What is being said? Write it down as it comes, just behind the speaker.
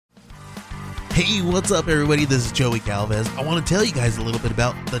Hey, what's up, everybody? This is Joey Galvez. I want to tell you guys a little bit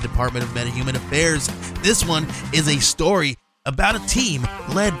about the Department of Meta-Human Affairs. This one is a story about a team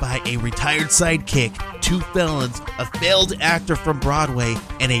led by a retired sidekick, 2 felons, a failed actor from Broadway,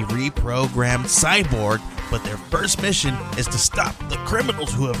 and a reprogrammed cyborg. But their first mission is to stop the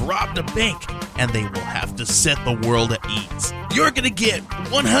criminals who have robbed a bank, and they will have to set the world at ease. You're going to get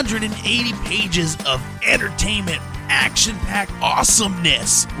 180 pages of entertainment, action-packed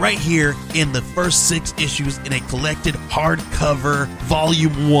awesomeness right here in the first 6 issues in a collected hardcover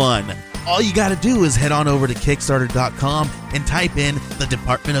volume 1. All you got to do is head on over to Kickstarter.com and type in the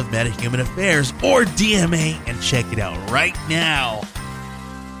Department of Meta-Human Affairs or DMA and check it out right now.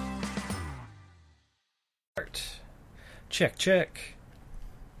 Check, check.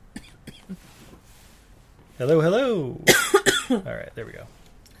 Hello, hello. All right, there we go.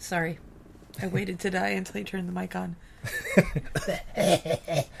 Sorry. I waited to die until you turned the mic on.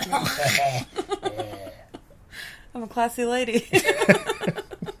 I'm a classy lady.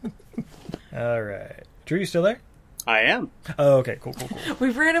 All right. Drew, you still there? I am. Oh, okay, cool.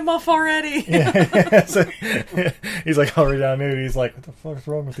 We ran him off already. Yeah. So, he's like already down nude. He's like, what the fuck's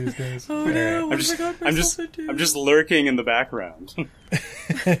wrong with these guys? Oh no, I'm just lurking in the background.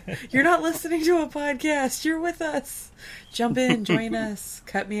 You're not listening to a podcast. You're with us. Jump in, join us,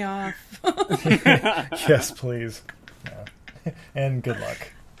 cut me off. Yes, please. Yeah. And good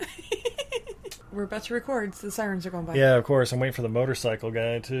luck. We're about to record, so the sirens are going by. Yeah, of course. I'm waiting for the motorcycle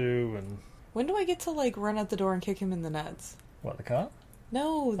guy, too. And when do I get to, run out the door and kick him in the nuts? what, the cop?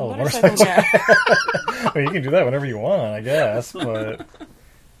 No, the Oh, motorcycle guy. Well, you can do that whenever you want, I guess. But,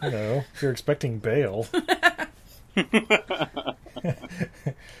 if you're expecting bail.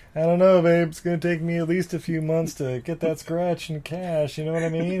 I don't know, babe. It's going to take me at least a few months to get that scratch in cash. You know what I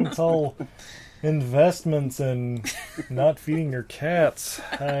mean? It's all investments and not feeding your cats.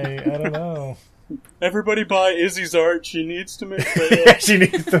 I don't know. Everybody buy Izzy's art. She needs to make that. She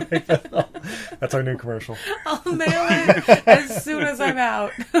needs to make that. That's our new commercial. I'll mail it as soon as I'm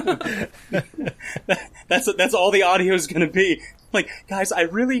out. That's all the audio is going to be. Like, guys, I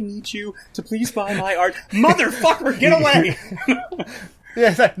really need you to please buy my art. Motherfucker, get away!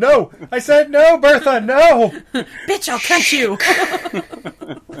 Yeah, no! I said no, Bertha, no! Bitch, I'll cut you!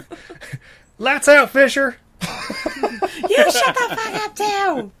 Lights out, Fisher! You shut the fuck up,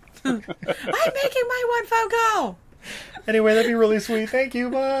 too! I'm making my one phone call! Anyway, that'd be really sweet. Thank you,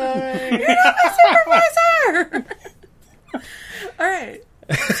 bye! You're not my supervisor! Alright.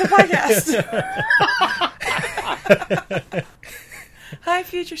 It's a podcast. Hi,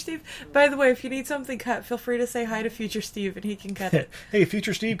 Future Steve. By the way, if you need something cut, feel free to say hi to Future Steve and he can cut it. Hey,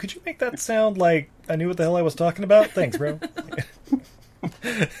 Future Steve, could you make that sound like I knew what the hell I was talking about? Thanks, bro.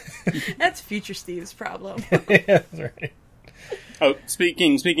 That's Future Steve's problem. Yeah, that's right. Oh,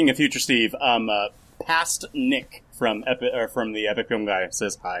 speaking of Future Steve, past Nick from the Epic Film Guy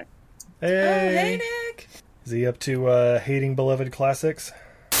says hi. Hey. Oh, hey, Nick. Is he up to hating beloved classics?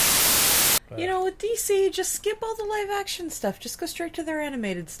 You know, with DC, just skip all the live-action stuff. Just go straight to their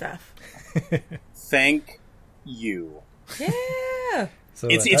animated stuff. Thank you. Yeah. So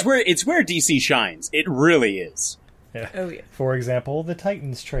It's where DC shines. It really is. Yeah. Oh, yeah. For example, the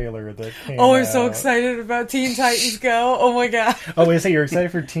Titans trailer that came Oh, I'm out. so excited about Teen Titans Go. Oh, my God. Oh, wait, say you're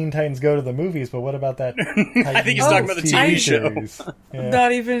excited for Teen Titans Go to the movies, but what about that I think he's talking about the TV show. series? Yeah.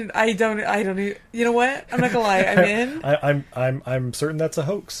 Not even, I don't even, you know what? I'm not gonna lie, I'm in. I'm certain that's a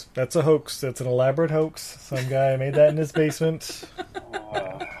hoax. That's a hoax. That's an elaborate hoax. Some guy made that in his basement.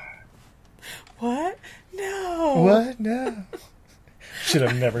 What? No. What? No. Should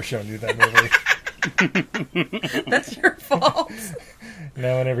have never shown you that movie. That's your fault.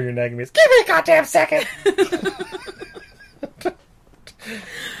 Now whenever you're nagging me, it's, give me a goddamn second!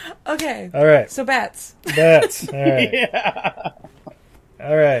 Okay. All right. So bats. Bats. All right. Yeah.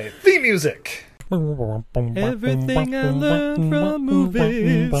 All right. Theme music. Everything I learned from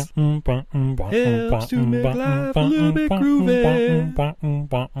movies helps to make life a little bit groovy.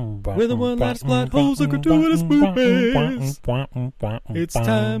 Whether one last plot holes or gratuitous movies, it's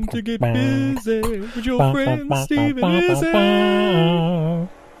time to get busy with your friend Steve and Izzy.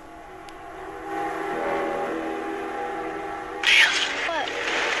 What?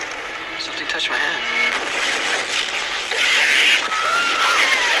 Something touched my hand.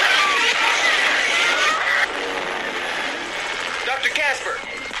 Dr. Casper,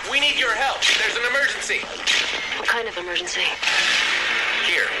 we need your help. There's an emergency. What kind of emergency?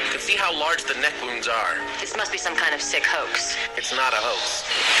 Here, you can see how large the neck wounds are. This must be some kind of sick hoax. It's not a hoax.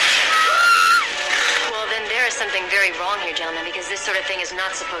 Well, then there is something very wrong here, gentlemen, because this sort of thing is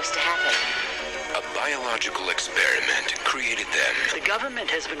not supposed to happen. A biological experiment created them. The government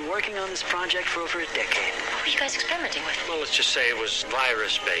has been working on this project for over a decade. What are you guys experimenting with? Well, let's just say it was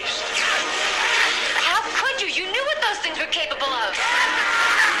virus-based. How could you? You knew what those things were capable of.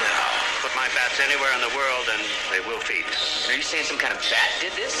 No. Put my bats anywhere in the world and they will feed. Are you saying some kind of bat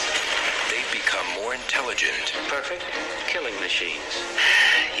did this? They've become more intelligent, Perfect killing machines.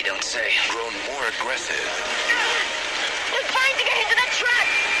 You don't say. grown more aggressive, They're trying to get into the truck.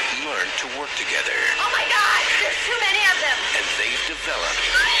 learned to work together, Oh my God! There's too many of them. and they've developed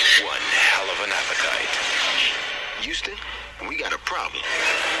one hell of an appetite. Houston, we got a problem.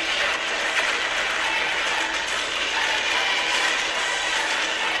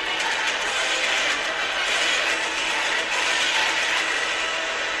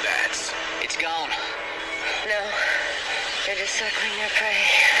 Bats. It's gone. No, they're just circling their prey.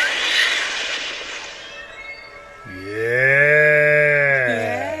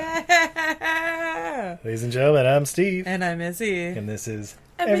 Yeah. Yeah. Ladies and gentlemen, I'm Steve. And I'm Izzy. And this is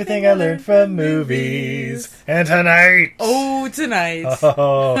Everything Everything I Learned from Movies. And tonight, Oh, tonight.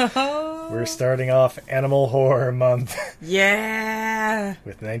 oh, we're starting off Animal Horror Month Yeah.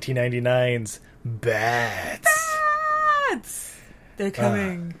 with 1999's Bats. Bats. They're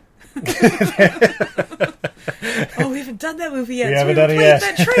coming. Oh, we haven't done that movie yet. We so haven't done it played yet.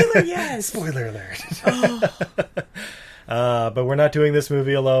 that trailer yet. Spoiler alert. But we're not doing this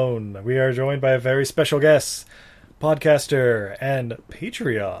movie alone. We are joined by a very special guest, podcaster and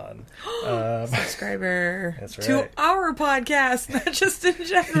Patreon. Subscriber. That's To right. our podcast, not just in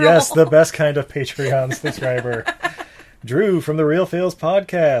general. Yes, the best kind of Patreon subscriber. Drew from the Real Feels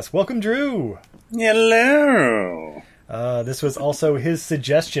podcast. Welcome, Drew. Hello. This was also his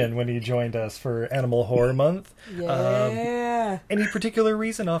suggestion when he joined us for Animal Horror Month. Yeah. Any particular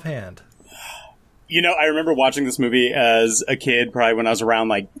reason offhand? You know, I remember watching this movie as a kid, probably when I was around,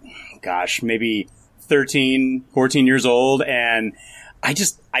 like, gosh, maybe 13, 14 years old, and I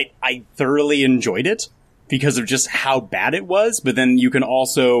thoroughly enjoyed it because of just how bad it was, but then you can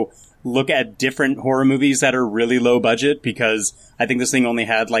also look at different horror movies that are really low budget, because I think this thing only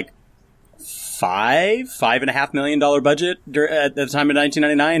had, like, $5.5 million budget at the time of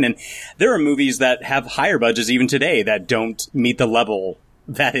 1999, and there are movies that have higher budgets even today that don't meet the level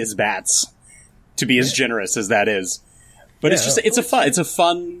that is Bats, to be as generous as that is. But it's a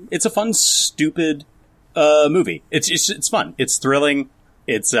fun stupid movie. It's fun. It's thrilling.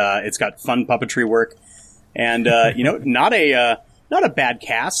 It's got fun puppetry work, and not a bad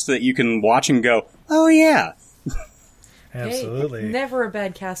cast that you can watch and go, oh yeah. Absolutely. Hey, never a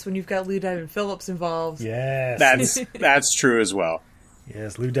bad cast when you've got Lou Diamond Phillips involved. Yes. That's true as well.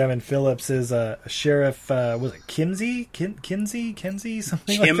 Yes, Lou Diamond Phillips is a sheriff, was it Kinsey? Kenzie?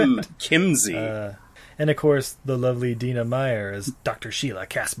 Something like that? Kimsey. And of course, the lovely Dina Meyer is Dr. Sheila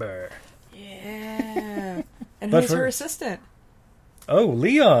Casper. Yeah. And But who's her first- assistant? Oh,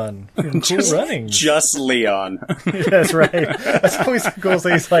 Leon. Cool running. Just Leon. That's right. That's always the cool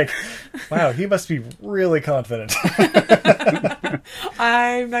thing. He's like, wow, he must be really confident.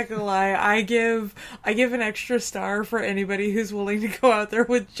 I'm not gonna lie. I give an extra star for anybody who's willing to go out there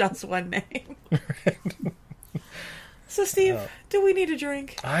with just one name. So, Steve, do we need a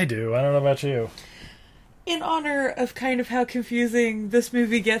drink? I do. I don't know about you. In honor of kind of how confusing this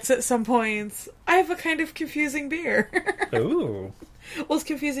movie gets at some points, I have a kind of confusing beer. Ooh. Well, it's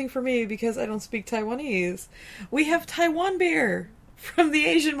confusing for me because I don't speak Taiwanese. We have Taiwan beer from the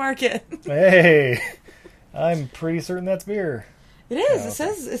Asian market. Hey, I'm pretty certain that's beer. It is.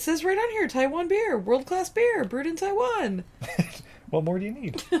 It says right on here, Taiwan beer, world class beer, brewed in Taiwan. What more do you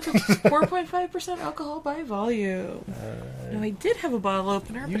need? 4.5% alcohol by volume. No, I did have a bottle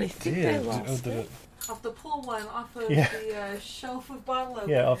opener, but I think I lost it. I'll have to pull one off of the shelf of bottle openers.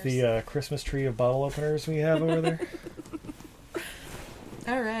 Yeah, off the Christmas tree of bottle openers we have over there.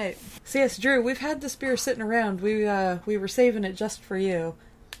 All right. So yes, Drew, we've had this beer sitting around. We were saving it just for you.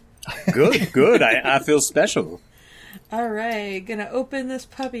 Good. I feel special. All right, gonna open this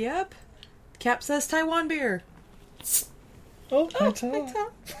puppy up. Cap says Taiwan beer. Oh, my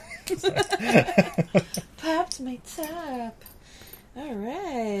top. Popped my top. All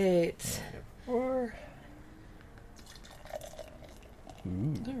right. Or...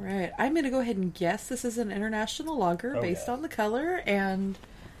 All right. I'm going to go ahead and guess this is an international lager based on the color and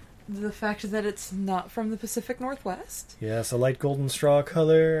the fact that it's not from the Pacific Northwest. Yes, a light golden straw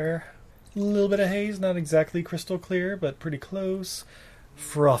color. A little bit of haze, not exactly crystal clear, but pretty close.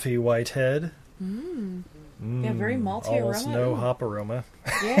 Frothy white head. Yeah, very malty Almost aroma. no hop aroma.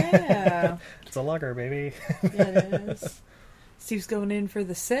 Yeah. It's a lager, baby. Yeah, it is. Steve's going in for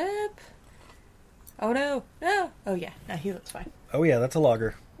the sip. Oh, no. No. Oh, yeah. No, he looks fine. Oh, yeah, that's a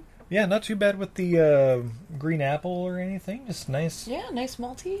lager. Yeah, not too bad with the green apple or anything. Just nice. Yeah, nice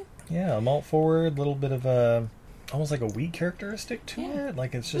malty. Yeah, a malt forward, a little bit of almost like a wheat characteristic to it.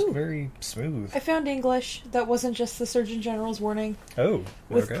 Like, it's just very smooth. I found English that wasn't just the Surgeon General's warning. Oh,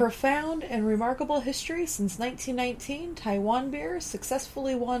 With profound and remarkable history since 1919, Taiwan beer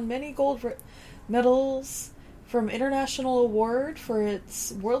successfully won many gold medals from international award for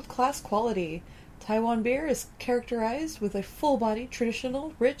its world-class quality. Taiwan beer is characterized with a full-bodied,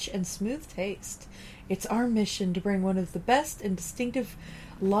 traditional, rich, and smooth taste. It's our mission to bring one of the best and distinctive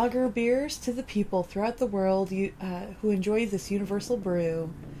lager beers to the people throughout the world who enjoy this universal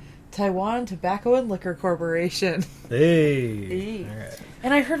brew. Taiwan Tobacco and Liquor Corporation. Hey. All right.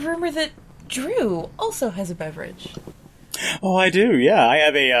 And I heard rumor that Drew also has a beverage. Oh, I do, yeah. I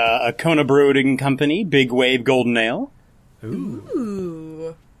have a Kona Brewing Company, Big Wave Golden Ale.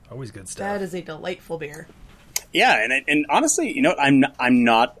 Ooh. Always good stuff. That is a delightful beer. Yeah, and honestly, you know, I'm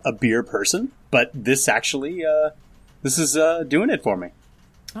not a beer person, but this actually, this is doing it for me.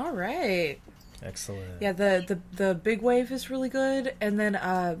 All right. Excellent. Yeah, the Big Wave is really good, and then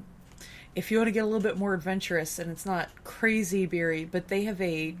if you want to get a little bit more adventurous, and it's not crazy beery, but they have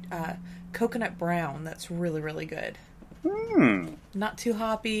a coconut brown that's really, really good. Not too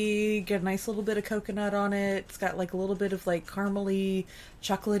hoppy, get a nice little bit of coconut on it. It's got like a little bit of like caramely,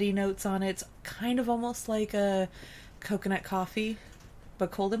 chocolatey notes on it. It's kind of almost like a coconut coffee,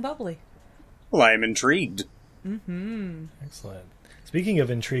 but cold and bubbly. Well, I am intrigued. Mm-hmm. Excellent. Speaking of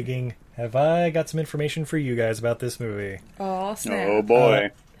intriguing, have I got some information for you guys about this movie? Oh, snap. Oh,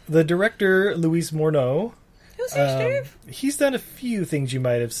 boy. The director, Luis Morneau. Who's he, Steve? He's done a few things you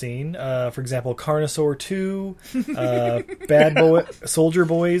might have seen. For example, Carnosaur 2, Soldier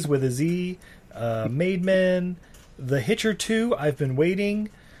Boys with a Z, Made Men, The Hitcher 2, I've Been Waiting,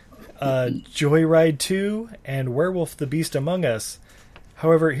 Joyride 2, and Werewolf the Beast Among Us.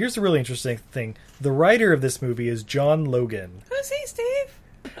 However, here's the really interesting thing. The writer of this movie is John Logan. Who's he, Steve?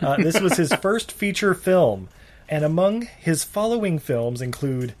 This was his first feature film, and among his following films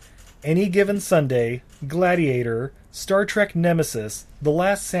include Any Given Sunday, Gladiator, Star Trek Nemesis, The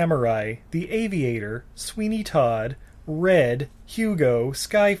Last Samurai, The Aviator, Sweeney Todd, Red, Hugo,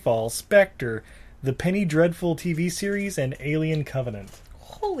 Skyfall, Spectre, The Penny Dreadful TV series, and Alien Covenant.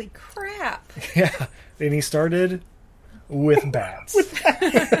 Holy crap. Yeah, and he started with bats.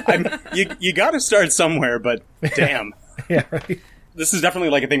 You got to start somewhere, but damn. Yeah, right. This is definitely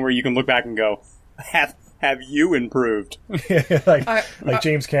like a thing where you can look back and go, have you improved? like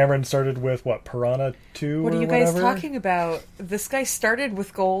James Cameron started with, what, Piranha 2 What or are you guys whatever? talking about? This guy started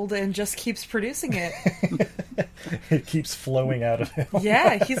with gold and just keeps producing it. It keeps flowing out of him.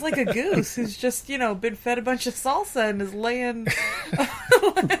 Yeah, he's like a goose who's just, been fed a bunch of salsa and is laying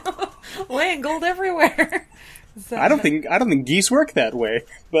gold everywhere. So, I don't think geese work that way,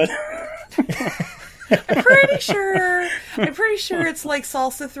 but I'm pretty sure it's like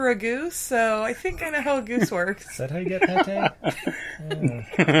salsa through a goose, so I think I know how a goose works. Is that how you get pate?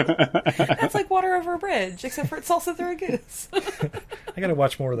 That's like water over a bridge, except for it's salsa through a goose. I gotta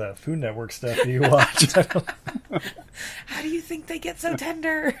watch more of that Food Network stuff you watch. How do you think they get so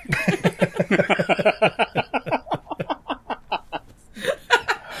tender?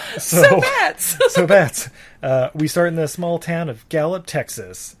 So bats. We start in the small town of Gallup,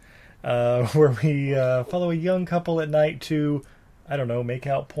 Texas, where we follow a young couple at night to, I don't know, make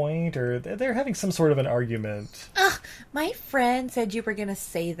out point, or they're having some sort of an argument. My friend said you were going to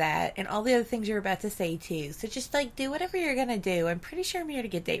say that, and all the other things you're about to say, too. So just, do whatever you're going to do. I'm pretty sure I'm here to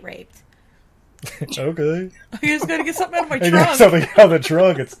get date raped. Okay. I just got to get something out of my trunk. Got something out of the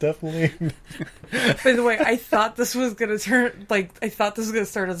trunk. It's definitely... By the way, I thought this was going to start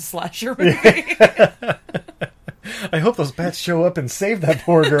as a slasher movie. Yeah. I hope those bats show up and save that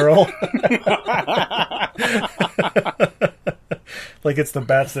poor girl. Like it's the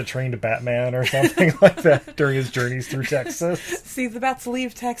bats that trained Batman or something like that during his journeys through Texas. See, the bats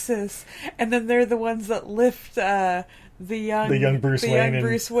leave Texas, and then they're the ones that lift the young Bruce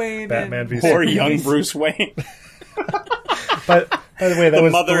Wayne, Batman v or young Bruce Wayne. But by the way, that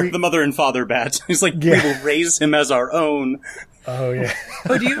was the mother and father bat. He's like, we will raise him as our own. Oh yeah.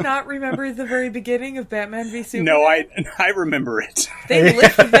 Oh, do you not remember the very beginning of Batman v Superman? No, I remember it. They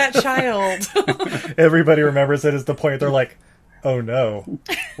lifted that child. Everybody remembers it as the point they're like, oh no,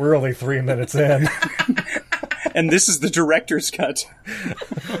 we're only 3 minutes in. And this is the director's cut.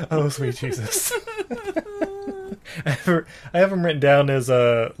 Oh, sweet Jesus. I have them written down as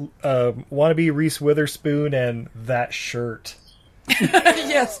wannabe Reese Witherspoon and that shirt.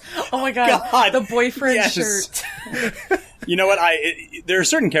 Yes. Oh my God. The boyfriend shirt. You know what? There are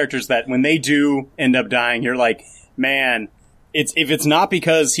certain characters that when they do end up dying, you're like, man, if it's not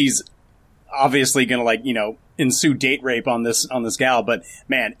because he's obviously gonna ensue date rape on this gal, but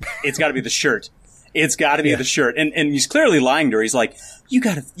man, it's got to be the shirt. It's got to be the shirt, and he's clearly lying to her. He's like, you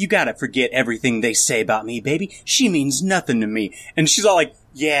gotta forget everything they say about me, baby. She means nothing to me, and she's all like,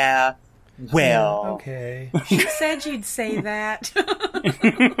 yeah, well, okay. She said you'd say that.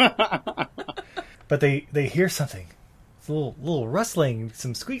 But they hear something. It's a little rustling,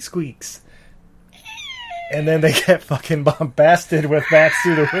 some squeaks. And then they get fucking bombasted with bats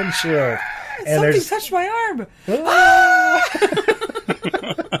through the windshield. And Something touched my arm.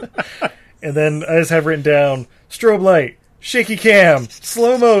 And then I just have written down, strobe light, shaky cam,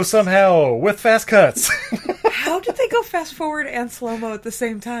 slow-mo somehow, with fast cuts. How did they go fast forward and slow-mo at the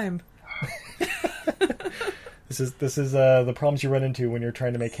same time? This is the problems you run into when you're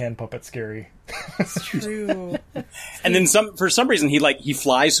trying to make hand puppets scary. It's true. And then for some reason he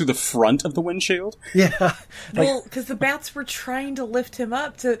flies through the front of the windshield. Yeah. Well, because the bats were trying to lift him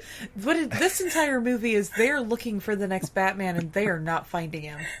up to. This entire movie is they're looking for the next Batman and they are not finding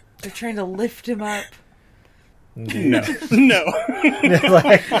him. They're trying to lift him up. No.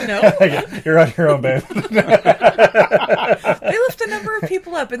 Like, No. You're on your own, babe. They lift a number of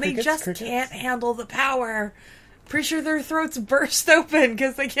people up and they just can't handle the power. Pretty sure their throats burst open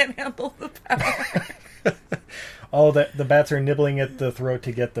because they can't handle the power. Oh, the bats are nibbling at the throat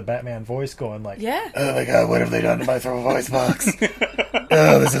to get the Batman voice going. Like, Yeah. oh my god, what have they done to my throat voice box?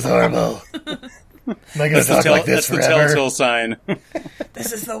 Oh, this is horrible. Am I going to talk like this forever? That's the telltale sign.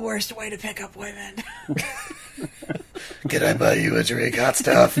 This is the worst way to pick up women. Can I buy you a drink, hot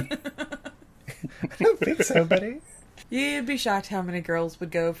stuff? I don't think so, buddy. You'd be shocked how many girls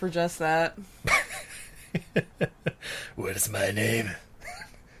would go for just that. What is my name?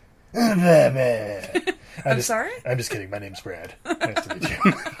 Batman. I'm sorry? I'm just kidding. My name's Brad. Nice to meet you.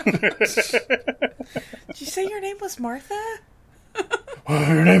 Did you say your name was Martha?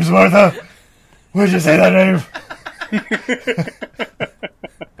 Oh, your name's Martha? Where'd you say that name?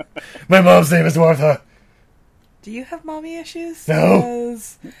 My mom's name is Martha. Do you have mommy issues? No.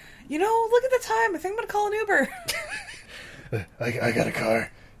 Because, look at the time. I think I'm going to call an Uber. I got a car.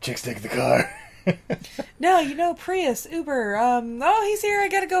 Chicks take the car. No, Prius, Uber. Oh, he's here. I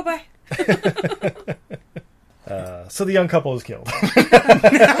gotta go. Bye. So the young couple is killed.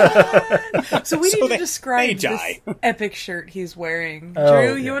 So we need to describe this epic shirt he's wearing.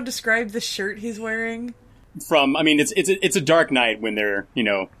 Drew, you want to describe the shirt he's wearing? It's a dark night when they're,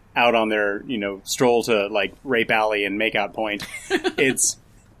 out on their, stroll to, like, Rape Alley and Makeout Point. It's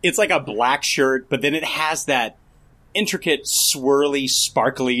like a black shirt, but then it has that intricate, swirly,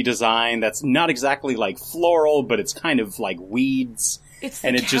 sparkly design that's not exactly like floral, but it's kind of like weeds. It's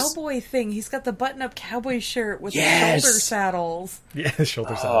the cowboy thing. He's got the button-up cowboy shirt with the shoulder saddles. Yeah,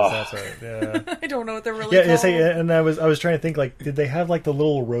 shoulder saddles. That's right. Yeah. I don't know what they're really called. And I was trying to think, like, did they have like the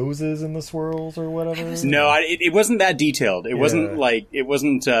little roses in the swirls or whatever? No, it wasn't that detailed. It wasn't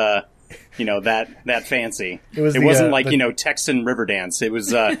that fancy. It wasn't like Texan Riverdance. It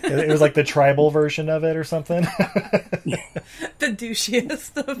was it was like the tribal version of it or something. The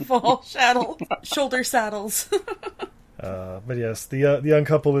douchiest of all shoulder saddles. But yes, the young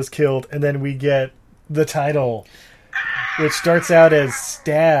couple is killed, and then we get the title, which starts out as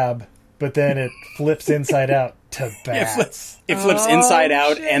Stab, but then it flips inside out to Bats. It flips inside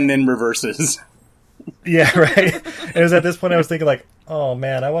out and then reverses. Yeah, right. And it was at this point I was thinking, like, oh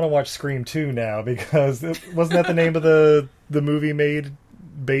man, I want to watch Scream 2 now, because wasn't that the name of the movie made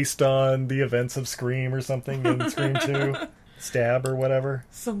based on the events of Scream or something in Scream 2? Stab or whatever?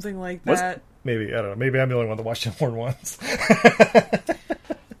 Something like that. Maybe, I don't know. Maybe I'm the only one that watched it more than once.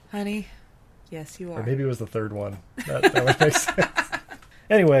 Honey, yes, you are. Or maybe it was the third one. That would make sense.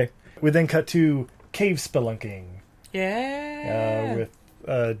 Anyway, we then cut to cave spelunking. Yeah.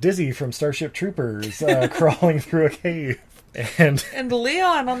 With Dizzy from Starship Troopers crawling through a cave. And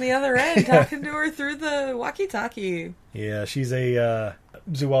Leon on the other end talking to her through the walkie-talkie. Yeah, she's a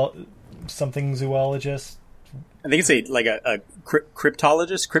zoologist. I think it's a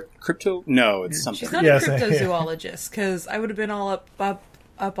cryptologist. Crypto? No, it's something. She's not a cryptozoologist, because I would have been all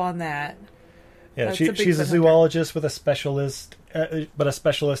up on that. Yeah, she's a zoologist with a specialist, but a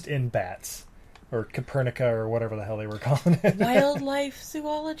specialist in bats. Or Copernica, or whatever the hell they were calling it. Wildlife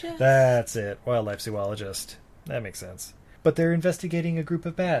zoologist? That's it. Wildlife zoologist. That makes sense. But they're investigating a group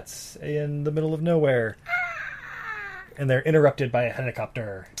of bats in the middle of nowhere. And they're interrupted by a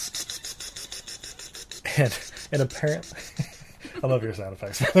helicopter. And apparently... I love your sound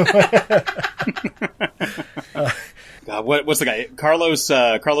effects, by the way. God, what's the guy? Carlos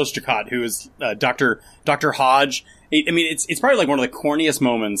Jacat, who is Dr. Hodge. I mean, it's probably like one of the corniest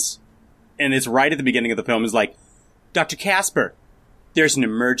moments, and it's right at the beginning of the film, is like, Dr. Casper, there's an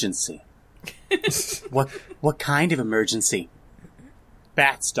emergency. What kind of emergency?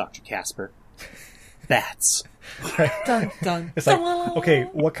 Bats, Dr. Casper. Bats. Dun, dun, It's like, dun. okay,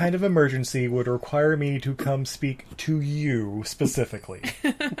 what kind of emergency would require me to come speak to you specifically?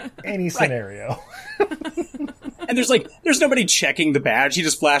 Any scenario. And there's nobody checking the badge. He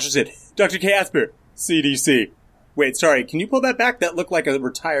just flashes it. Dr. Casper, CDC. Wait, sorry, can you pull that back? That looked like a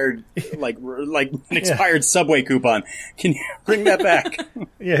retired, like an expired Subway coupon. Can you bring that back?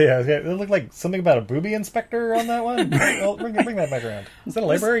 Yeah. It looked like something about a booby inspector on that one. Well, bring that back around. Is that a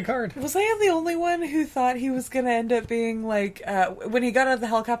library card? Was I the only one who thought he was going to end up being like, when he got out of the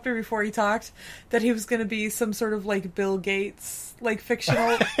helicopter before he talked, that he was going to be some sort of like Bill Gates, like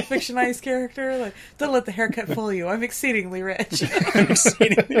fictionized character? Like, don't let the haircut fool you. I'm exceedingly rich.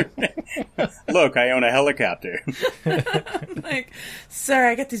 Look, I own a helicopter. Like, sir,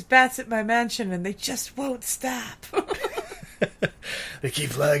 I got these bats at my mansion and they just won't stop. They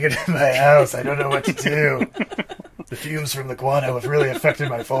keep flying into my house. I don't know what to do. The fumes from the guano have really affected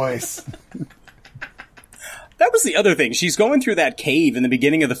my voice. That was the other thing. She's going through that cave in the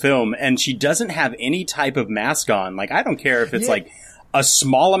beginning of the film, and she doesn't have any type of mask on. Like, I don't care if it's like a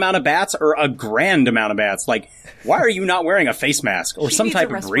small amount of bats or a grand amount of bats. Like, why are you not wearing a face mask or She some needs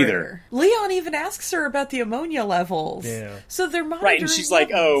type a of breather? respirator. Leon even asks her about the ammonia levels. Yeah. So they're monitoring Right, and she's like,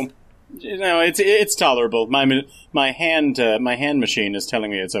 levels. "Oh, you know, it's tolerable. My hand machine is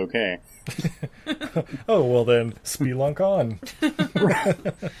telling me it's okay." Oh, well then, spelunk on.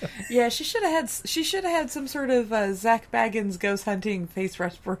 Yeah, she should have had some sort of Zach Baggins ghost hunting face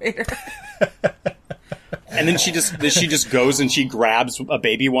respirator. And then she just goes and she grabs a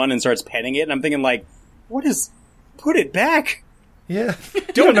baby one and starts petting it. And I'm thinking, like, put it back. Yeah.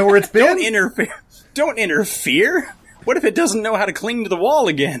 Don't know where it's been. Don't interfere. What if it doesn't know how to cling to the wall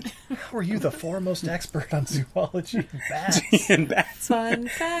again? How are you the foremost expert on zoology and bats? Fun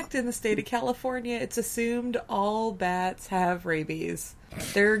fact, in the state of California, it's assumed all bats have rabies.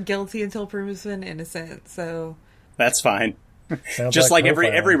 They're guilty until proven innocent, so... That's fine. Sounds Just like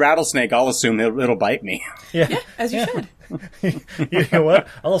profiling. every rattlesnake, I'll assume it'll bite me. Yeah, as you should. You know what?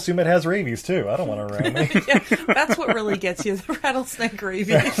 I'll assume it has rabies, too. I don't want it around me. Yeah, that's what really gets you, the rattlesnake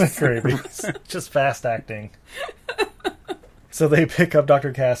rabies. Rabies. Just fast acting. So they pick up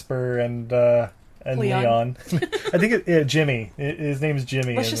Dr. Casper and Leon. I think Jimmy. His name's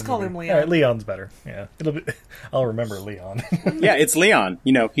Jimmy. Let's in just the call movie. him Leon. All right, Leon's better. Yeah, I'll remember Leon. Yeah, it's Leon.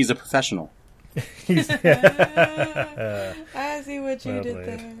 You know, he's a professional. I see what you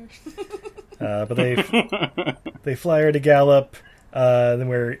did there. But they fly her to Gallup. Then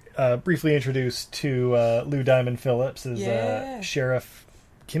we're briefly introduced to Lou Diamond Phillips as Sheriff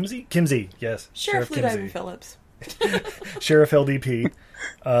Kimsey. Yes, Sheriff Lou Kimsey. Diamond Phillips. Sheriff LDP.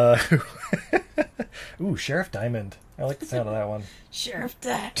 Ooh, Sheriff Diamond. I like the sound of that one. Sheriff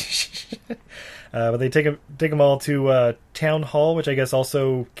Diamond. But they take them all to Town Hall, which I guess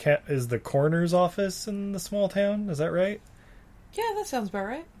also is the coroner's office in the small town. Is that right? Yeah, that sounds about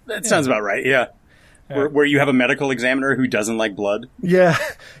right. That sounds about right, yeah. Where you have a medical examiner who doesn't like blood. Yeah.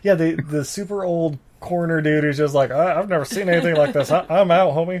 The super old coroner dude who's just like, I've never seen anything like this. I'm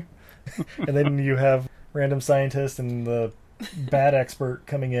out, homie. And then you have random scientist and the bat expert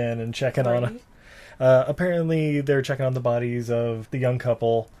coming in and checking on them. Apparently, they're checking on the bodies of the young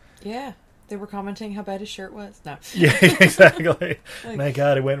couple. Yeah. They were commenting how bad his shirt was. No. Yeah, exactly. My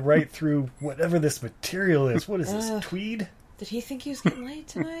God, it went right through whatever this material is. What is this, tweed? Did he think he was getting laid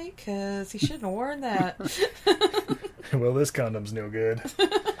tonight? Because he shouldn't have worn that. Well, this condom's no good.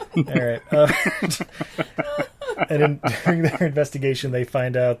 All right. And during their investigation, they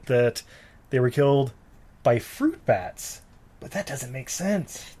find out that they were killed by fruit bats. But that doesn't make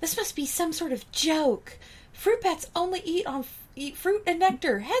sense. This must be some sort of joke. Fruit bats only eat fruit and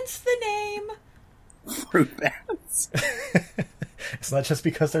nectar, hence the name. Fruit bats. It's not just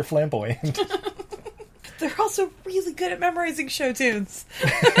because they're flamboyant. They're also really good at memorizing show tunes.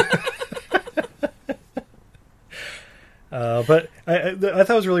 But I thought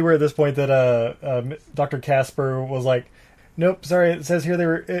it was really weird at this point that Dr. Casper was like, nope, sorry, it says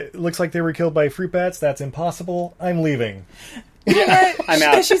here it looks like they were killed by fruit bats. That's impossible. I'm leaving. Yeah, I'm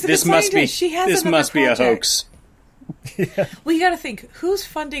out. She's a This must be a project. hoax. Yeah. Well, you gotta think, who's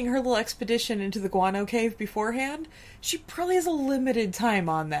funding her little expedition into the guano cave beforehand? She probably has a limited time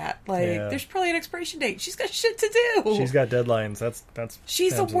on that. There's probably an expiration date. She's got shit to do. She's got deadlines. That's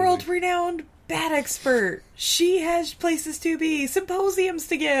She's a world-renowned bat expert. She has places to be, symposiums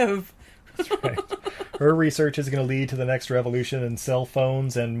to give. Right. Her research is going to lead to the next revolution in cell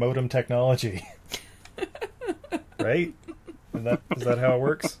phones and modem technology. Right? Is that how it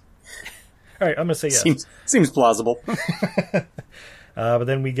works? right, I'm gonna say yes. Seems plausible. But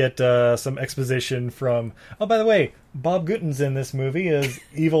then we get some exposition from... Oh, by the way, Bob Gooten's in this movie as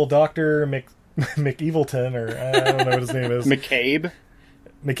evil Dr. McEvilton, or I don't know what his name is. McCabe?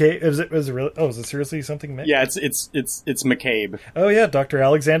 McCabe? Was it really... Oh, is it seriously something? Yeah, it's McCabe. Oh, yeah, Dr.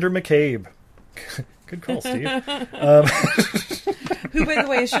 Alexander McCabe. Good call, Steve. Who, by the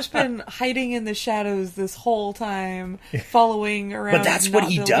way, has just been hiding in the shadows this whole time, following around. But that's what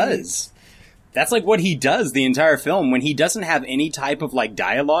he does. That's like what he does the entire film. When he doesn't have any type of like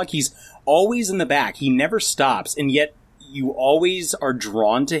dialogue, he's always in the back. He never stops, and yet you always are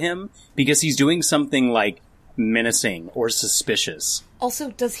drawn to him because he's doing something like menacing or suspicious.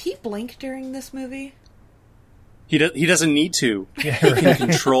 Also, does he blink during this movie? He doesn't need to. Yeah, right. He can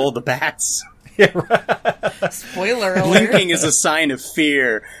control the bats. Yeah, right. Spoiler alert. Blinking is a sign of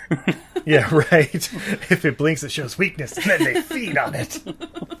fear. Yeah, right. If it blinks, it shows weakness, and then they feed on it.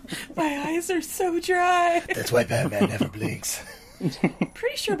 My eyes are so dry. That's why Batman never blinks.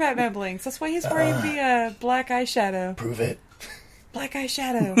 Pretty sure Batman blinks. That's why he's wearing the black eyeshadow. Prove it. Black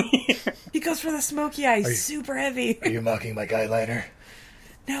eyeshadow. He goes for the smoky eyes. Super heavy. Are you mocking my eyeliner?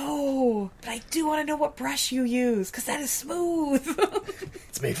 No, but I do want to know what brush you use, because that is smooth.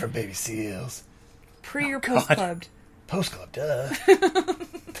 It's made from baby seals. Pre or post clubbed? Post club, duh.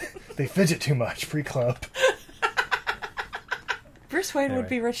 They fidget too much. Pre-club. Bruce Wayne would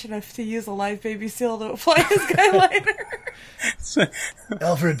be rich enough to use a live baby seal to apply his eyeliner.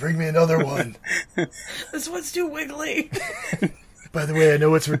 Alfred, bring me another one. This one's too wiggly. By the way, I know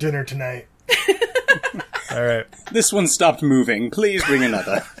what's for dinner tonight. All right. This one stopped moving. Please bring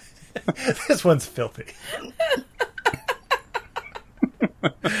another. This one's filthy.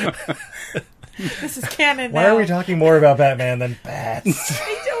 This is canon now. Why are we talking more about Batman than bats?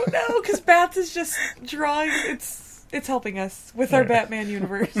 I don't know, because Bats is just drawing... It's helping us with our Batman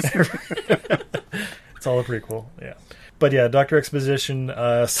universe. It's all a prequel, yeah. But yeah, Dr. Exposition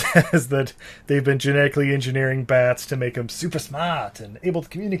says that they've been genetically engineering bats to make them super smart and able to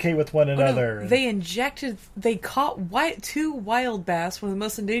communicate with one another. No, they caught two wild bats, one of the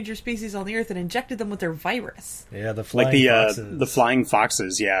most endangered species on the earth, and injected them with their virus. Yeah, the flying foxes. The flying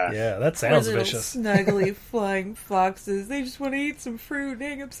foxes, yeah. Yeah, that sounds vicious. Snuggly flying foxes. They just want to eat some fruit and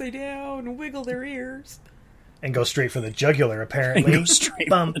hang upside down and wiggle their ears. And go straight for the jugular, apparently. Go straight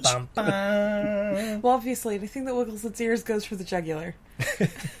bum, bum, bum. Well, obviously, anything that wiggles its ears goes for the jugular.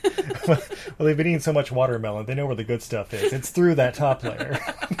 Well, they've been eating so much watermelon, they know where the good stuff is. It's through that top layer.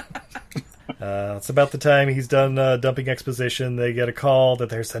 It's about the time he's done dumping exposition. They get a call that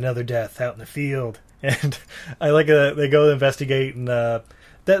there's another death out in the field. And I like they go investigate, and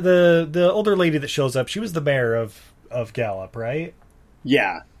the older lady that shows up, she was the mayor of Gallup, right?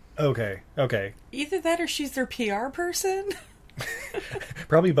 Yeah. Okay. Either that or she's their PR person.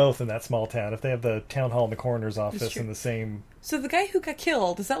 Probably both in that small town, if they have the town hall and the coroner's office in the same... So the guy who got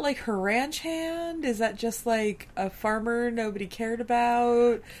killed, is that like her ranch hand? Is that just like a farmer nobody cared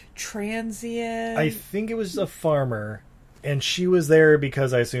about? Transient? I think it was a farmer, and she was there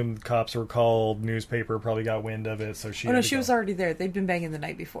because I assume cops were called, newspaper probably got wind of it, so she... Oh no, she was already there. They'd been banging the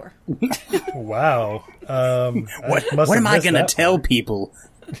night before. Wow. What am I going to tell people?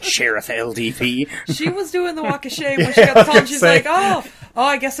 Sheriff LDP. She was doing the walk of shame when she got the call, and she's like, oh,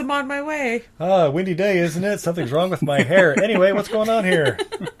 I guess I'm on my way. Windy day, isn't it? Something's wrong with my hair. Anyway, what's going on here?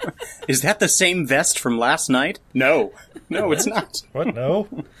 Is that the same vest from last night? No, it's not. What? No,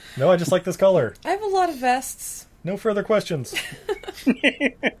 I just like this color. I have a lot of vests. No further questions.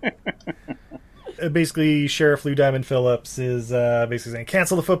 Basically, Sheriff Lou Diamond Phillips is basically saying,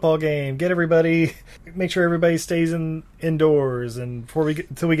 cancel the football game, make sure everybody stays indoors, and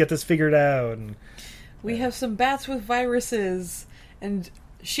until we get this figured out. And we have some bats with viruses, and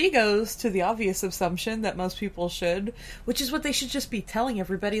she goes to the obvious assumption that most people should, which is what they should just be telling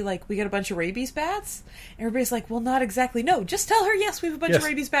everybody, like, we got a bunch of rabies bats? And everybody's like, well, not exactly. No, just tell her, yes, we have a bunch of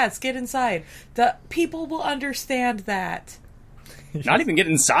rabies bats. Get inside. The people will understand that. Not even get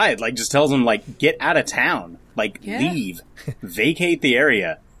inside, like, just tells them, like, get out of town. Like, leave. Vacate the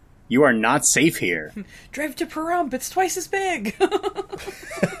area. You are not safe here. Drive to Pahrump, it's twice as big.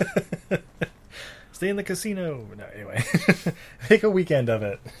 Stay in the casino. No, anyway. Make a weekend of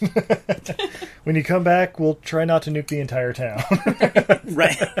it. When you come back, we'll try not to nuke the entire town.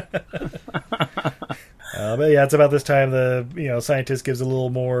 Right. But yeah, it's about this time the scientist gives a little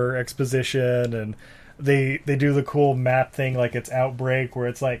more exposition, and they do the cool map thing, like it's Outbreak, where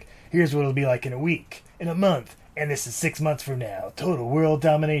it's like, here's what it'll be like in a week, in a month, and this is 6 months from now. Total world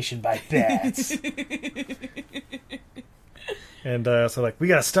domination by bats. And so like, we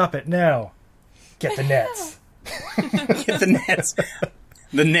gotta stop it now. Get the nets. Get the nets.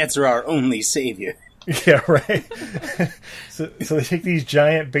 The nets are our only savior. Yeah, right. So they take these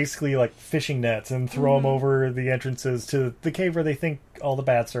giant, basically like fishing nets, and throw them over the entrances to the cave where they think all the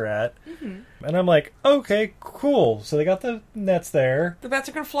bats are at. And I'm like, okay, cool. So they got the nets there. The bats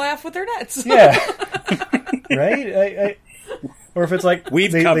are going to fly off with their nets. Yeah. Right? Or if it's like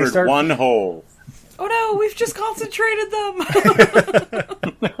we've covered one hole. Oh no, we've just concentrated them.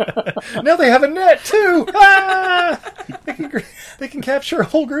 Now they have a net too. Ah! They can capture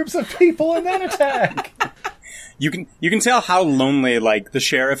whole groups of people and then attack. You can tell how lonely like the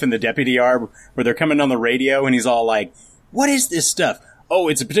sheriff and the deputy are, where they're coming on the radio and he's all like, "What is this stuff? Oh,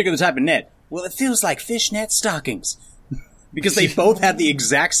 it's a particular type of net. Well, it feels like fishnet stockings." Because they both had the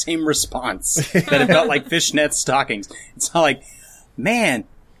exact same response, that it felt like fishnet stockings. It's not like, man,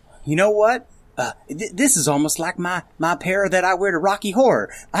 you know what? This is almost like my pair that I wear to Rocky Horror.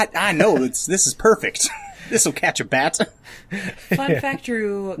 I know this is perfect. This will catch a bat. Fun fact,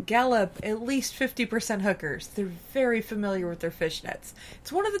 Drew, Gallup, at least 50% hookers. They're very familiar with their fishnets.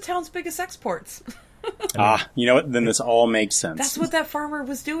 It's one of the town's biggest exports. You know what? Then this all makes sense. That's what that farmer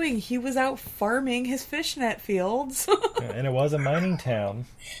was doing. He was out farming his fishnet fields. And it was a mining town.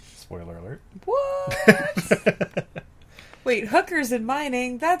 Spoiler alert. What? Wait, hookers and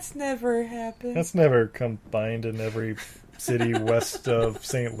mining? That's never happened. That's never combined in every city west of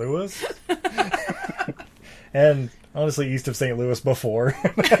St. Louis. And honestly, east of St. Louis before.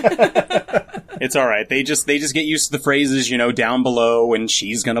 It's all right. They just get used to the phrases, you know, down below and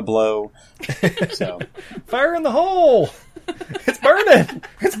she's gonna blow. So fire in the hole. It's burning.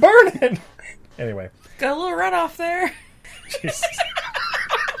 It's burning. Anyway, got a little runoff there. Jesus.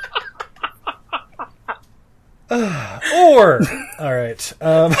 All right.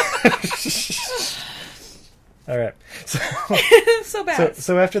 All right. So bad.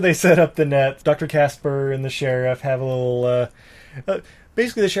 So after they set up the net, Dr. Casper and the sheriff have a little.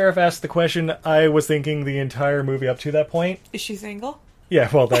 Basically, the sheriff asks the question I was thinking the entire movie up to that point. Is she single? Yeah,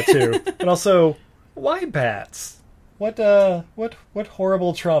 well, that too. But also, why bats? What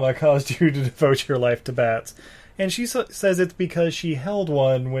horrible trauma caused you to devote your life to bats? And she says it's because she held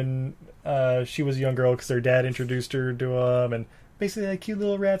one when she was a young girl because her dad introduced her to them, and basically like cute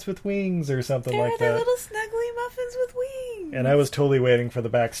little rats with wings or something like that. They're little snuggly muffins with wings. And I was totally waiting for the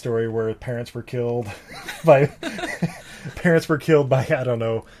backstory where parents were killed by I don't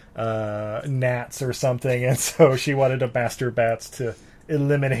know, gnats or something, and so she wanted to master bats to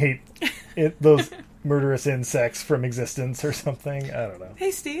eliminate those murderous insects from existence or something. I don't know.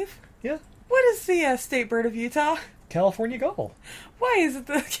 Hey, Steve. Yeah? What is the state bird of Utah? California gull. Why is it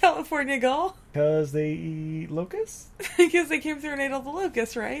the California gull? Because they eat locusts? Because they came through and ate all the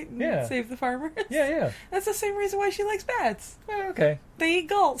locusts, right? And yeah. Saved the farmers? Yeah. That's the same reason why she likes bats. Okay. They eat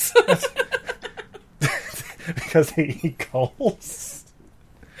gulls. Because they eat gulls?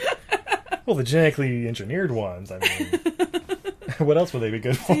 Well, the genetically engineered ones, I mean. What else would they be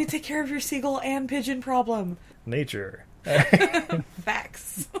good for? So you take care of your seagull and pigeon problem. Nature.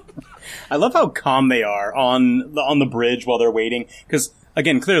 Facts. I love how calm they are on the bridge while they're waiting. Because,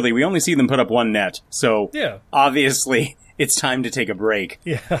 again, clearly, we only see them put up one net. So, yeah. Obviously, it's time to take a break.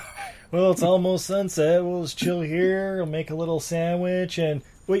 Yeah. Well, it's almost sunset. We'll just chill here. We'll make a little sandwich. And,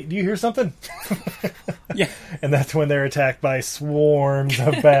 wait, do you hear something? Yeah. And that's when they're attacked by swarms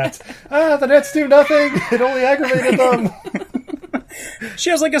of bats. The nets do nothing. It only aggravated them. She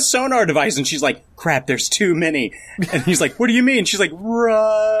has like a sonar device and she's like, crap, there's too many. And he's like, what do you mean? She's like,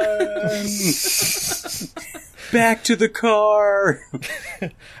 run back to the car.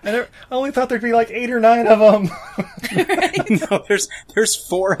 I only thought there'd be like 8 or 9 of them. Right? No, there's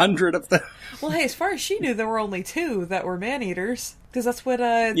 400 of them. Well, hey, as far as she knew, there were only 2 that were man-eaters. Because that's what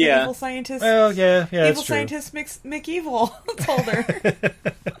the evil scientist... Well, yeah, evil scientist Mick Evil told her.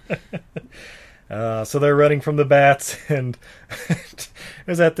 So they're running from the bats, and it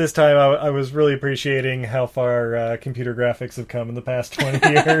was at this time I was really appreciating how far computer graphics have come in the past 20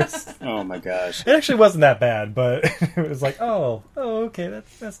 years. Oh my gosh. It actually wasn't that bad, but it was like, oh, okay,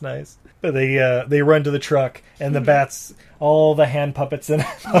 that's nice. But they run to the truck, and the bats, all the hand puppets and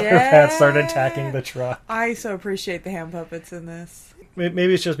other bats start attacking the truck. I so appreciate the hand puppets in this.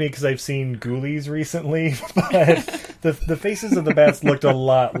 Maybe it's just me because I've seen Ghoulies recently, but the faces of the bats looked a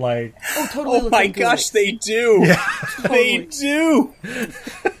lot like... Oh, totally. Oh my gosh, they do. Yeah. They do.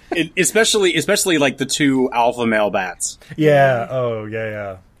 Especially like the 2 alpha male bats. Yeah. Oh,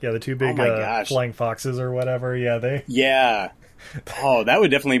 yeah. Yeah, the 2 big gosh. flying foxes or whatever. Yeah, they... Yeah. Oh, that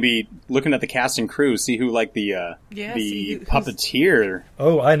would definitely be looking at the cast and crew, see who like the puppeteer.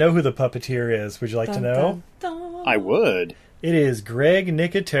 Oh, I know who the puppeteer is. Would you like to know? Dun, dun. I would. It is Greg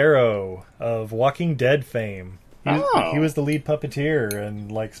Nicotero of Walking Dead fame. He was the lead puppeteer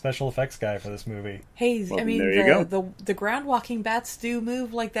and like special effects guy for this movie. Hey, Well, I mean, there you go. the ground walking bats do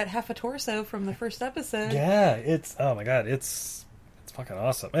move like that half a torso from the first episode. Yeah, it's oh my god, it's fucking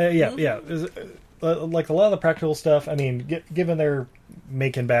awesome. Yeah. Like a lot of the practical stuff. I mean, given they're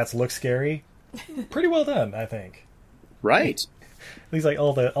making bats look scary, pretty well done, I think. Right. At least like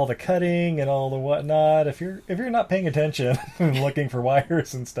all the cutting and all the whatnot. If you're not paying attention and looking for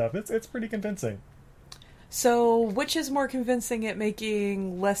wires and stuff, it's pretty convincing. So, which is more convincing at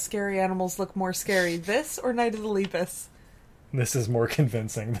making less scary animals look more scary, this or Night of the Lepus? This is more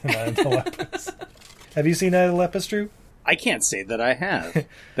convincing than Night of the Lepus. Have you seen Night of the Lepus, Drew? I can't say that I have.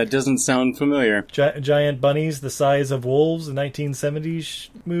 That doesn't sound familiar. Giant bunnies the size of wolves, a 1970s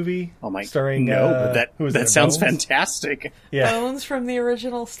movie. Oh my! Starring no, but that sounds Bones? fantastic. Yeah. Bones from the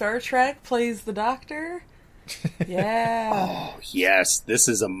original Star Trek plays the Doctor. Yeah. Oh yes, this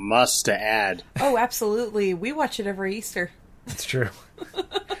is a must to add. Oh, absolutely. We watch it every Easter. It's true.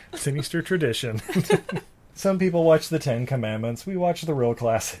 It's an Easter tradition. Some people watch the Ten Commandments. We watch the real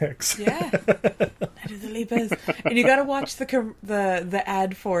classics. Yeah. Night of the Lepus. And you gotta watch the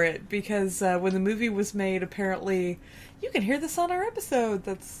ad for it, because when the movie was made, apparently, you can hear this on our episode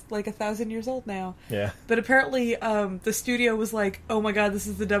that's like 1,000 years old now. Yeah. But apparently, the studio was like, oh my god, this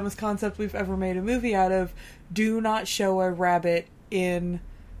is the dumbest concept we've ever made a movie out of. Do not show a rabbit in...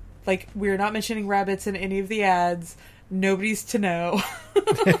 Like, we're not mentioning rabbits in any of the ads. Nobody's to know.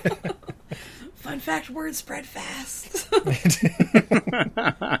 Fun fact, word spread fast.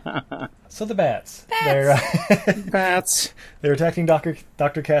 So the bats. Bats. They're attacking Dr.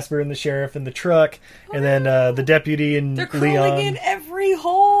 Casper and the sheriff in the truck, and then the deputy and They're Leon. crawling in every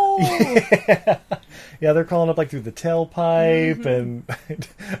hole. Yeah, they're crawling up like through the tailpipe, and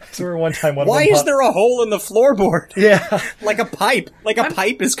I swear one time one Why of them is there a hole in the floorboard? Yeah. Like a pipe. Like a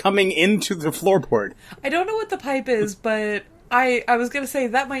pipe is coming into the floorboard. I don't know what the pipe is, but I was going to say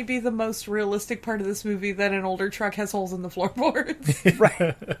that might be the most realistic part of this movie, that an older truck has holes in the floorboards.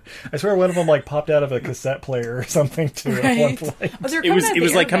 Right. I swear one of them like popped out of a cassette player or something too at one point. Oh, they're It was coming out it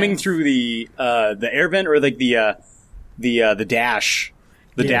was the like air coming vents. through the air vent, or like the dash.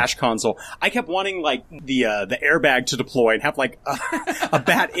 The dash console. I kept wanting like the airbag to deploy and have like a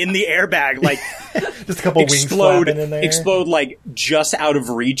bat in the airbag, like Just a couple wings flapping in there. explode like just out of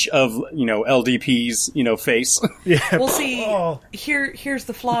reach of LDP's face. Yeah. We'll see. Oh. Here's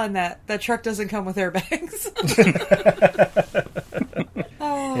the flaw in that. That truck doesn't come with airbags.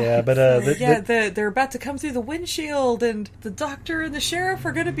 Yeah, but they're about to come through the windshield, and the doctor and the sheriff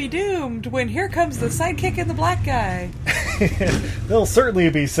are going to be doomed when here comes the sidekick and the black guy. they'll certainly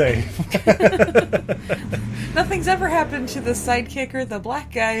be safe. Nothing's ever happened to the sidekick or the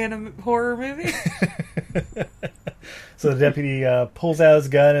black guy in a horror movie. So the deputy pulls out his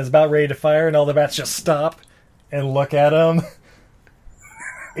gun and is about ready to fire, and all the bats just stop and look at him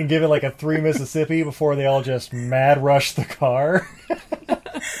and give it like a 3 Mississippi before they all just mad rush the car.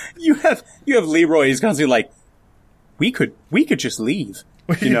 You have Leroy. He's constantly like, we could just leave.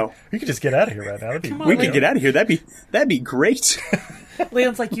 We could just get out of here right now. We could get out of here. That'd be great.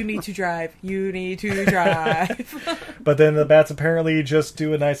 Leon's like, you need to drive. You need to drive. But then the bats apparently just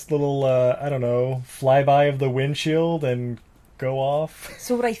do a nice little, flyby of the windshield and go off.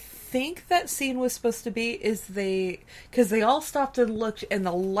 So what I think that scene was supposed to be is because they all stopped and looked, and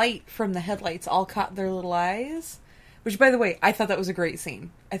the light from the headlights all caught their little eyes. Which, by the way, I thought that was a great scene.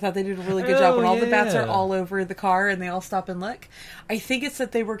 I thought they did a really good job when all the bats are all over the car and they all stop and look. I think it's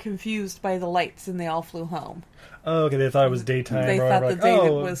that they were confused by the lights and they all flew home. Oh, okay, they thought it was daytime. They or thought like, the day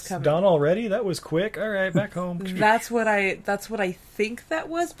oh, was it's coming. dawn already? That was quick. All right, back home. That's what I think that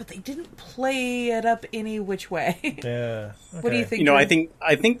was, but they didn't play it up any which way. Yeah. Okay. What do you think?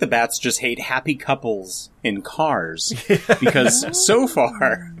 I think the bats just hate happy couples in cars because so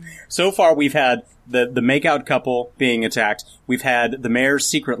far we've had the makeout couple being attacked. We've had the mayor's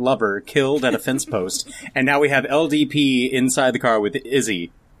secret lover killed at a fence post, and now we have LDP inside the car with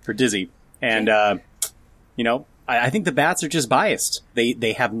Dizzy. And I think the bats are just biased.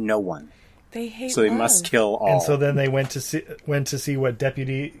 They have no one. They hate so they love. must kill all. And so then they went to see what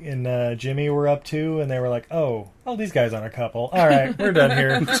Deputy and Jimmy were up to, and they were like, "Oh, these guys aren't a couple. All right, we're done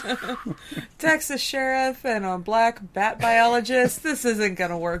here." Texas sheriff and a black bat biologist. This isn't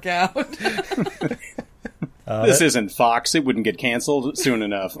going to work out. This isn't Fox. It wouldn't get canceled soon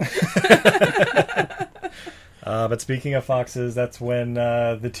enough. But speaking of foxes, that's when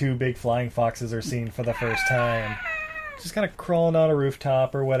the two big flying foxes are seen for the first time. Just kind of crawling on a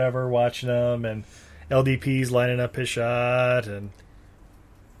rooftop or whatever, watching them, and LDP's lining up his shot, and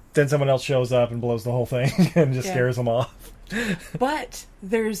then someone else shows up and blows the whole thing and just scares them off. But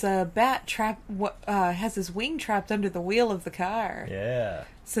there's a bat has his wing trapped under the wheel of the car. Yeah.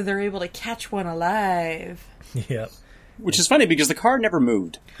 So they're able to catch one alive. Yep. Which is funny because the car never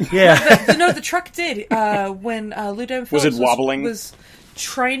moved. Yeah. The truck did. When Lou Diamond Phillips Was it wobbling? was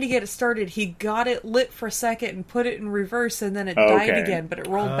trying to get it started, he got it lit for a second and put it in reverse, and then it died again, but it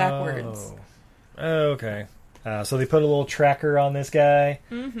rolled backwards. Okay. So they put a little tracker on this guy,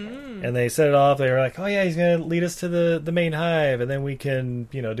 and they set it off. They were like, "Oh yeah, he's gonna lead us to the main hive, and then we can,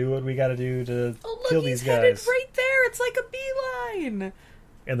 do what we got to do to kill these guys." Headed right there. It's like a beeline.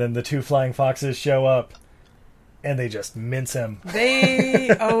 And then the two flying foxes show up, and they just mince him. They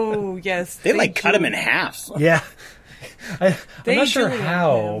They cut him in half. Yeah. I'm not sure julienne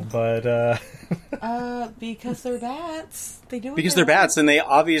how, but because they're bats. They do it Because they're bats, and they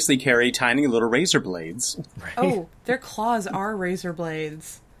obviously carry tiny little razor blades. Right. Oh, their claws are razor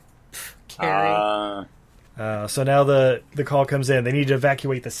blades. Carrie. So now the call comes in. They need to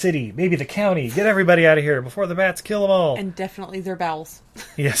evacuate the city, maybe the county. Get everybody out of here before the bats kill them all. And definitely their bowels.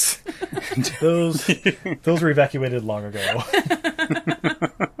 Yes. Those were evacuated long ago.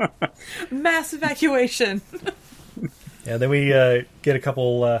 Mass evacuation. Yeah, then we get a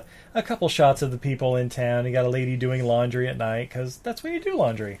couple shots of the people in town. You got a lady doing laundry at night, because that's when you do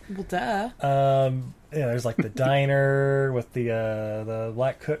laundry. Well, duh. There's like the diner with the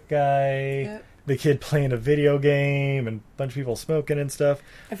black cook guy. Yep. The kid playing a video game, and a bunch of people smoking and stuff.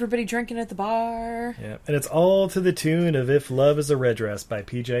 Everybody drinking at the bar. Yeah, and it's all to the tune of "If Love Is a Red Dress" by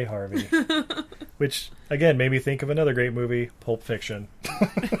PJ Harvey, which again made me think of another great movie, Pulp Fiction.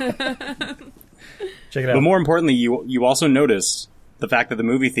 Check it out. But more importantly, you also notice the fact that the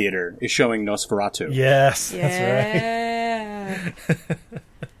movie theater is showing Nosferatu. Yes, Yeah. that's right.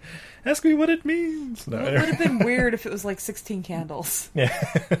 Ask me what it means. No. It would have been weird if it was like 16 candles. Yeah.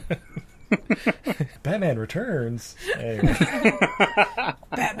 Batman Returns. Anyway.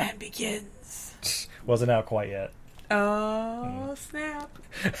 Batman Begins. Wasn't out quite yet. Oh, snap.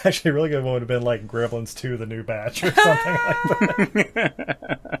 Actually, a really good one would have been like Gremlins 2, The New Batch, or something like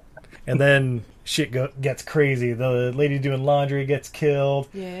that. And then shit gets crazy. The lady doing laundry gets killed.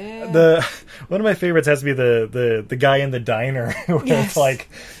 Yeah. One of my favorites has to be the guy in the diner where it's like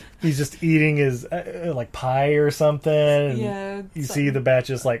he's just eating his like pie or something. And you see the bat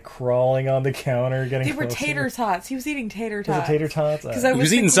just like crawling on the counter, getting. They were closer. tater tots. He was eating tater tots. Was it tater tots? He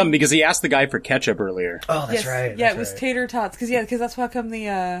was eating something because he asked the guy for ketchup earlier. Oh, that's right. Yeah, it was tater tots. Because that's how come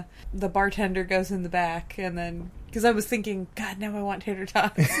the bartender goes in the back, and then. Because I was thinking, God, now I want tater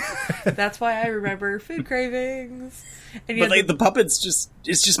tots. That's why I remember food cravings. And but like, the puppet's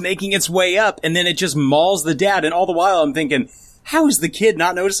just making its way up, and then it just mauls the dad. And all the while, I'm thinking, how is the kid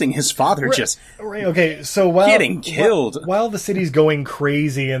not noticing his father Okay, so while getting killed? While the city's going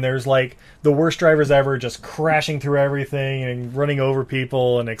crazy, and there's like the worst drivers ever, just crashing through everything and running over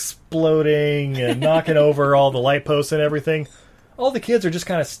people and exploding and knocking over all the light posts and everything. All the kids are just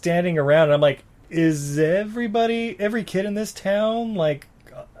kind of standing around, and I'm like, is every kid in this town, like,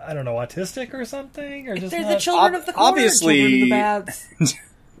 I don't know, autistic or something? Or just they're the children of the corn, obviously, children of the baths.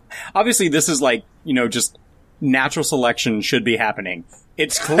 Obviously, this is like, just natural selection should be happening.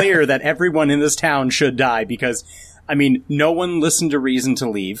 It's clear that everyone in this town should die because, no one listened to reason to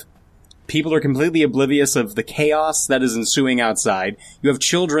leave. People are completely oblivious of the chaos that is ensuing outside. You have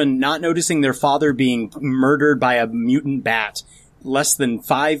children not noticing their father being murdered by a mutant bat less than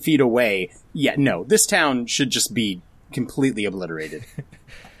 5 feet away. Yeah, no, this town should just be completely obliterated.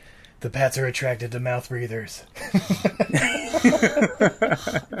 The bats are attracted to mouth breathers.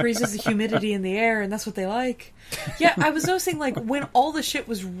 Raises the humidity in the air, and that's what they like. Yeah, I was noticing, like, when all the shit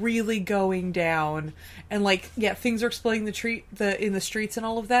was really going down, and, like, things are exploding in the streets and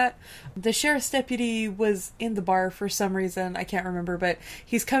all of that, the sheriff's deputy was in the bar for some reason, I can't remember, but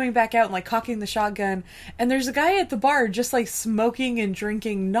he's coming back out and, like, cocking the shotgun, and there's a guy at the bar just, like, smoking and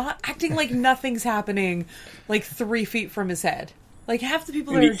drinking, not acting like nothing's happening, like, 3 feet from his head. Like, half the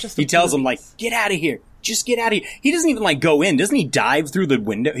people there are just... He tells him, like, get out of here. Just get out of here. He doesn't even, like, go in. Doesn't he dive through the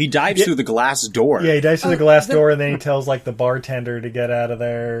window? He dives through the glass door. Yeah, he dives through the glass door, and then he tells, like, the bartender to get out of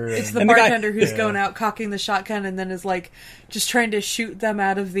there. It's the bartender who's going out, cocking the shotgun, and then is, like, just trying to shoot them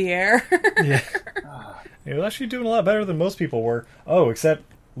out of the air. Yeah. He was actually doing a lot better than most people were. Oh, except...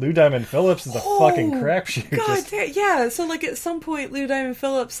 Lou Diamond Phillips is a fucking crapshoot. God, yeah. So, like, at some point, Lou Diamond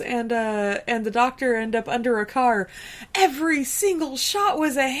Phillips and the doctor end up under a car. Every single shot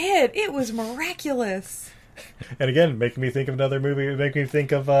was a hit. It was miraculous. And again, making me think of another movie. Making me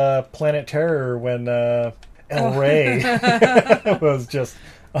think of Planet Terror when El Rey was just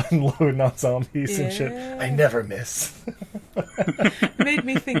unloading on zombies and shit. I never miss. It made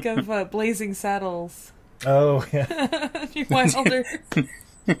me think of Blazing Saddles. Oh, yeah. Wilder.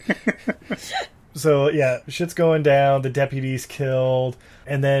 So, yeah, shit's going down. The deputy's killed.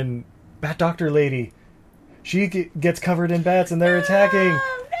 And then Bat Doctor Lady, she gets covered in bats and they're attacking.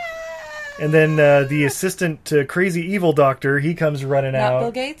 And then the assistant to Crazy Evil Doctor, he comes running out. Not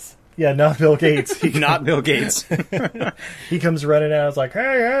Bill Gates? Yeah, not Bill Gates. Not Bill Gates. He comes running out. It's like,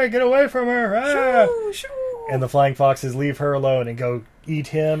 hey, get away from her. Ah. Shoo. And the Flying Foxes leave her alone and go eat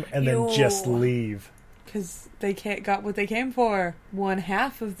him and then just leave. Because they got what they came for. One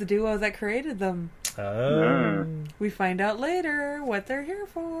half of the duo that created them. Oh. We find out later what they're here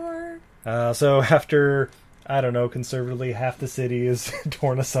for. So after, I don't know, conservatively, half the city is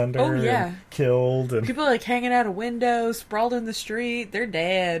torn asunder and killed. And people are like hanging out of windows, sprawled in the street. They're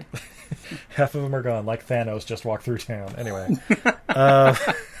dead. Half of them are gone, like Thanos just walked through town. Anyway.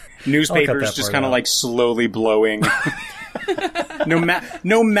 Newspapers just kind of like slowly blowing.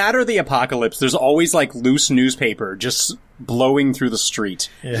 No matter the apocalypse, there's always like loose newspaper just blowing through the street.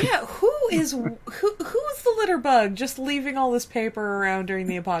 Yeah, who's the litter bug just leaving all this paper around during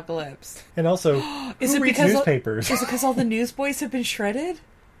the apocalypse? And also, is who it reads because newspapers? Is it because all the newsboys have been shredded?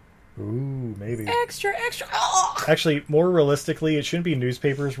 Ooh, maybe. Extra. Oh! Actually, more realistically, it shouldn't be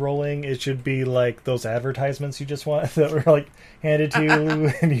newspapers rolling. It should be like those advertisements you just want that were like handed to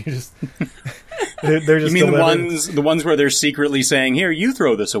you, and you just they're just. You mean delivered. the ones where they're secretly saying, "Here, you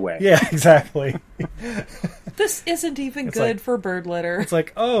throw this away." Yeah, exactly. This isn't even It's good like- for bird litter. It's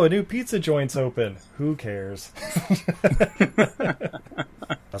like, oh, a new pizza joint's open. Who cares?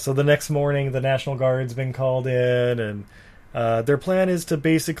 So the next morning, the National Guard's been called in, and their plan is to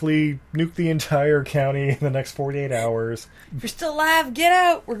basically nuke the entire county in the next 48 hours. If you're still alive, get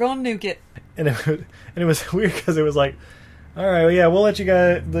out. We're going to nuke it. And it was weird because it was like, all right, well, yeah, we'll let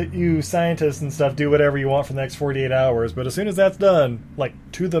you scientists and stuff do whatever you want for the next 48 hours, but as soon as that's done, like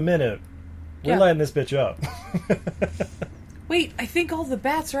to the minute, we're lighting this bitch up. Wait, I think all the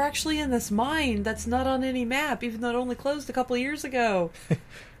bats are actually in this mine that's not on any map, even though it only closed a couple of years ago.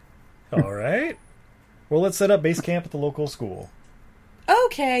 All right. Well, let's set up base camp at the local school.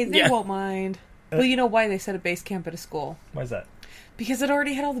 Okay, they won't mind. Well, you know why they set a base camp at a school? Why's that? Because it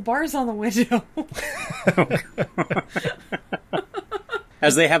already had all the bars on the window.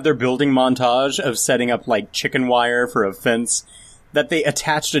 As they have their building montage of setting up like chicken wire for a fence that they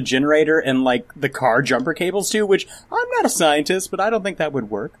attached a generator and like the car jumper cables to, which I'm not a scientist, but I don't think that would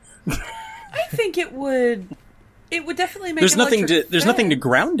work. I think it would definitely make There's nothing to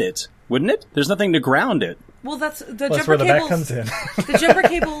ground it, wouldn't it? There's nothing to ground it. Well, that's Well, jumper that's where the cables. back comes in. The jumper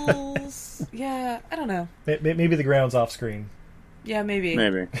cables. Yeah, I don't know. Maybe the ground's off screen. Yeah, maybe.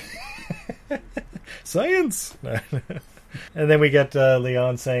 Science! And then we get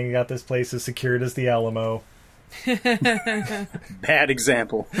Leon saying that this place is secured as the Alamo. Bad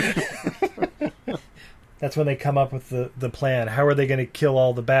example. That's when they come up with the plan. How are they going to kill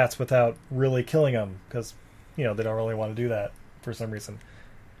all the bats without really killing them? Because, they don't really want to do that for some reason.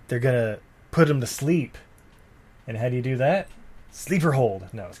 They're going to put them to sleep. And how do you do that? Sleeper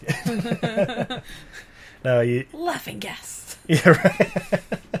hold. No, I was kidding. No, laughing gas. Yeah, right.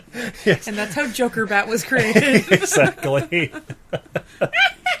 Yes. And that's how Joker Bat was created. Exactly.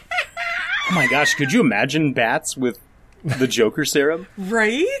 Oh my gosh, could you imagine bats with the Joker serum?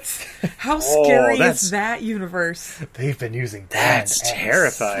 Right? How scary is that universe? They've been using That's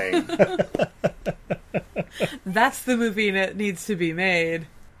terrifying. That's the movie that needs to be made.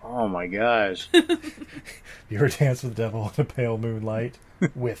 Oh my gosh. You ever dance with the devil in a pale moonlight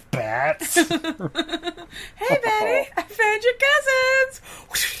with bats? Hey, Betty, I found your cousins.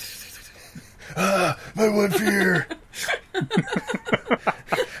 My one fear.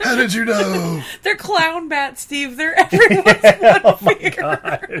 How did you know? They're clown bats, Steve. They're everyone's one fear.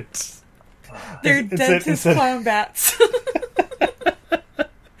 God. They're dentist clown bats.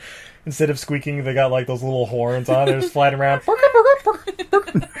 Instead of squeaking, they got like those little horns on. They're just flying around.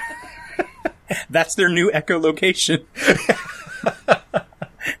 That's their new echolocation.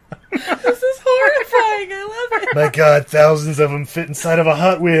 This is horrifying. I love it. My God, thousands of them fit inside of a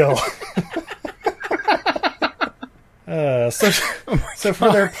Hot Wheel. So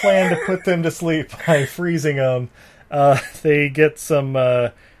for their plan to put them to sleep by freezing them, they get some.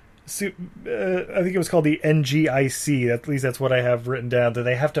 I think it was called the NGIC. At least that's what I have written down. That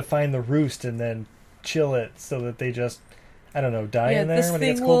they have to find the roost and then chill it so that they just, I don't know, die in there when it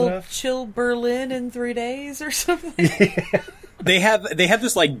gets cold enough. Chill Berlin in 3 days or something. Yeah. They have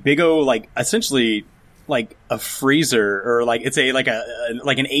this like big O, like essentially like a freezer, or like it's like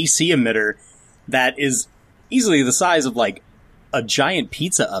an AC emitter that is easily the size of like a giant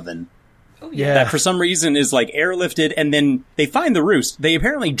pizza oven. Yeah. that for some reason is like airlifted, and then they find the roost. They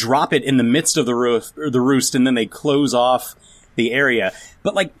apparently drop it in the midst of the roost, and then they close off the area.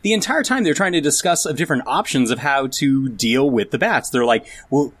 But like the entire time they're trying to discuss different options of how to deal with the bats. They're like,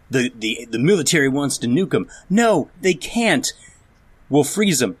 well, the military wants to nuke them. No, they can't. We'll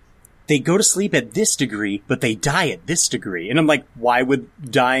freeze them. They go to sleep at this degree, but they die at this degree. And I'm like, why would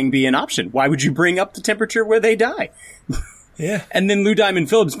dying be an option? Why would you bring up the temperature where they die? Yeah. And then Lou Diamond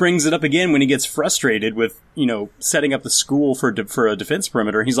Phillips brings it up again when he gets frustrated with, setting up the school for a defense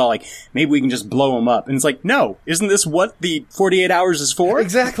perimeter. He's all like, maybe we can just blow them up. And it's like, no, isn't this what the 48 hours is for?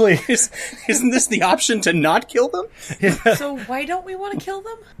 Exactly. Isn't this the option to not kill them? Yeah. So why don't we want to kill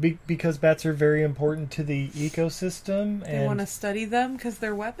them? Because bats are very important to the ecosystem. They want to study them because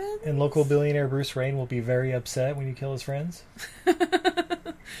they're weapons? And local billionaire Bruce Wayne will be very upset when you kill his friends.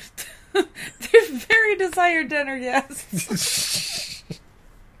 They're very desired dinner guests.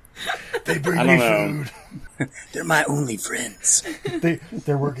 They bring me food. They're my only friends.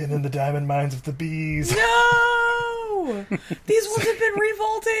 They're working in the diamond mines of the bees. No! These ones have been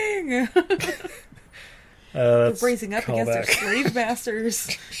revolting! They're raising up against their slave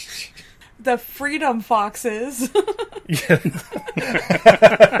masters. The freedom foxes.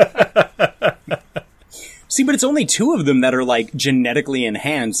 See, but it's only 2 of them that are, like, genetically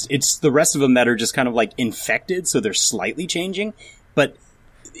enhanced. It's the rest of them that are just kind of, like, infected, so they're slightly changing. But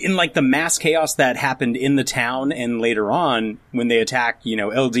in, like, the mass chaos that happened in the town and later on, when they attack,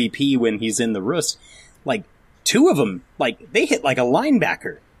 LDP when he's in the roost, like, 2 of them, like, they hit like a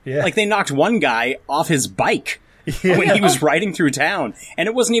linebacker. Yeah. Like, they knocked one guy off his bike when he was riding through town. And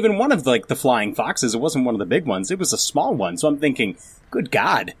it wasn't even one of, like, the flying foxes. It wasn't one of the big ones. It was a small one. So I'm thinking, good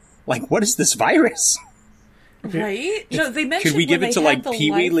God, like, what is this virus? Right? No, they mentioned could we give it to, like,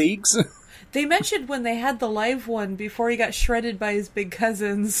 Pee-wee leagues? They mentioned when they had the live one before he got shredded by his big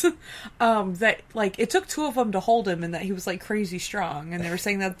cousins, that, like, it took 2 of them to hold him and that he was, like, crazy strong. And they were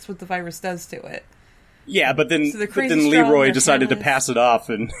saying that's what the virus does to it. Yeah, but then Leroy decided to pass it off,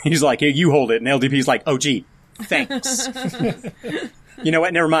 and he's like, hey, you hold it. And LDP's like, oh, gee, thanks. You know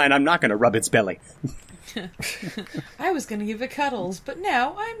what? Never mind. I'm not going to rub its belly. I was going to give it cuddles, but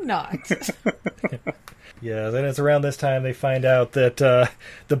now I'm not. Yeah, then it's around this time they find out that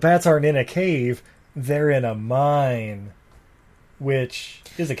the bats aren't in a cave, they're in a mine. Which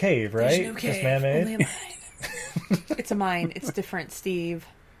is a cave, right? There's no cave, just man-made? only a mine. It's a mine. It's different, Steve.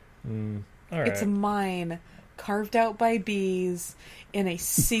 All right. It's a mine carved out by bees in a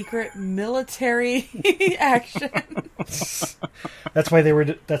secret military action. That's why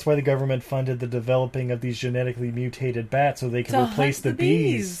the government funded the developing of these genetically mutated bats so they can replace the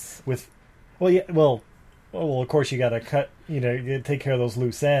bees with. Well, of course you got to cut. You take care of those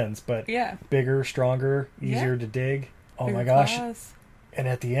loose ends, but bigger, stronger, easier to dig. Oh bigger my gosh! Claws. And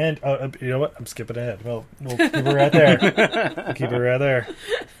at the end, you know what? I'm skipping ahead. Well, we'll keep it right there. Keep it right there.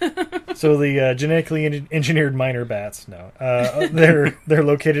 So the genetically engineered miner bats, they're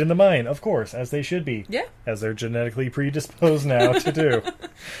located in the mine, of course, as they should be. Yeah. As they're genetically predisposed now to do.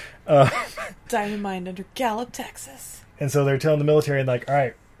 Diamond mine under Gallup, Texas. And so they're telling the military, like, all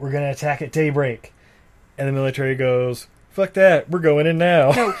right, we're going to attack at daybreak. And the military goes, fuck that, we're going in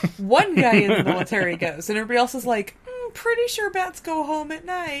now. No, one guy in the military goes, and everybody else is like, pretty sure bats go home at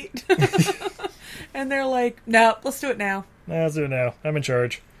night. And they're like, no, let's do it now. Let's do it now. I'm in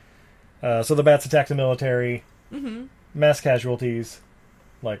charge. So the bats attack the military. Mm-hmm. Mass casualties.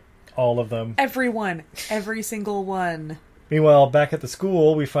 Like, all of them. Everyone. Every single one. Meanwhile, back at the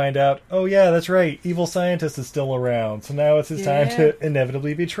school, we find out, oh yeah, that's right, evil scientist is still around. So now it's his time to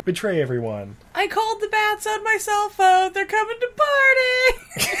inevitably betray everyone. I called the bats on my cell phone. They're coming to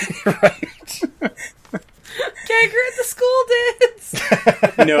party. Right. Kangaroo at the school dance.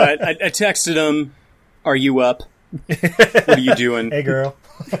 I texted him, are you up? What are you doing? Hey, girl.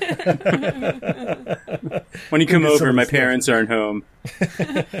 When you come over, my parents aren't home.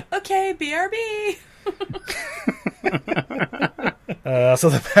 Okay, BRB. So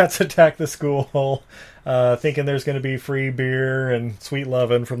the bats attack the school, thinking there's going to be free beer and sweet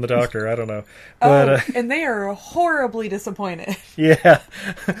lovin' from the doctor. I don't know. But, and they are horribly disappointed. Yeah.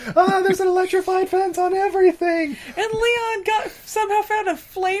 There's an electrified fence on everything. And Leon somehow found a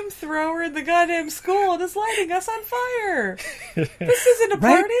flamethrower in the goddamn school and is lighting us on fire. This isn't a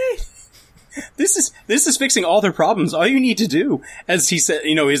party. Right? This is fixing all their problems. All you need to do, as he said,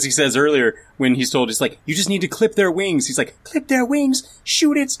 as he says earlier when he's told, he's like, you just need to clip their wings. He's like, clip their wings,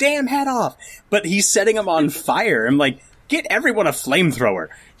 shoot its damn head off. But he's setting them on fire. I'm like, get everyone a flamethrower.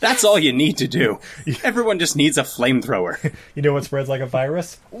 That's all you need to do. Everyone just needs a flamethrower. You know what spreads like a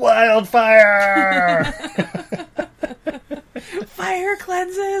virus? Wildfire! Fire fire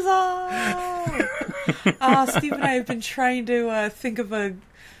cleanses all. Steve and I have been trying to think of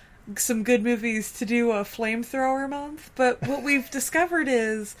some good movies to do a flamethrower month, but what we've discovered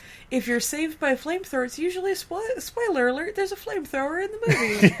is if you're saved by a flamethrower, it's usually a spoiler alert. There's a flamethrower in the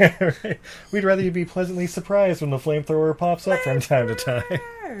movie. Yeah, right. We'd rather you be pleasantly surprised when the flamethrower pops up from time to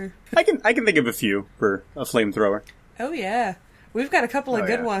time. I can think of a few for a flamethrower. Oh yeah, we've got a couple of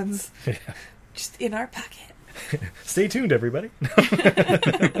good yeah. ones Yeah. just in our pocket. Stay tuned, everybody. Next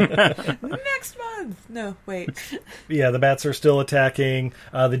month. No, wait. Yeah, the bats are still attacking.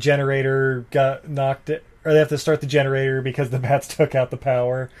 The generator got knocked, or they have to start the generator because the bats took out the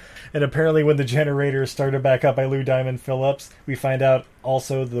power. And apparently when the generator started back up by Lou Diamond Phillips, we find out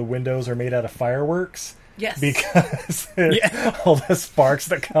also the windows are made out of fireworks. Yes. Because all the sparks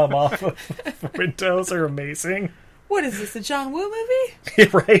that come off of the windows are amazing. What is this, a John Woo movie?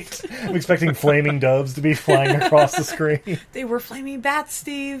 Right? I'm expecting flaming doves to be flying across the screen. They were flaming bats,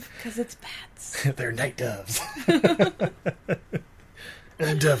 Steve, because it's bats. They're night doves.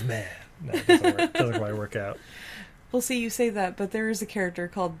 And Dove Man. No, it doesn't quite work out. We'll see you say that, but there is a character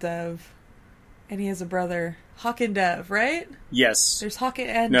called Dove, and he has a brother. Hawk and Dove, right? Yes. There's Hawk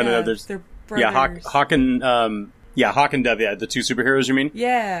and No, Dove. there's... They're brothers. Yeah, Hawk and... Hawk and Dove, the two superheroes, you mean?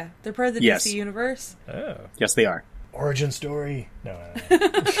 Yeah, they're part of the Yes. DC universe. Oh. Yes, they are. Origin story. No.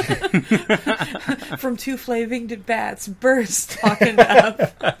 From two flaming bats burst Hawk and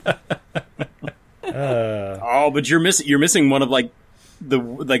Dove. Oh, but you're missing one of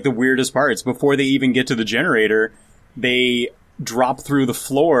the weirdest parts. Before they even get to the generator, they drop through the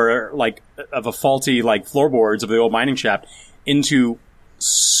floor of a faulty floorboards of the old mining shaft into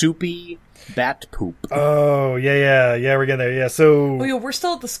soupy bat poop. Oh, yeah, we're getting there. Yeah, so... Oh, yeah, we're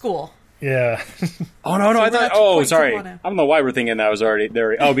still at the school. Yeah. Oh, no, So I we're thought... at Oh, 2.21 sorry. now. I don't know why we're thinking that was already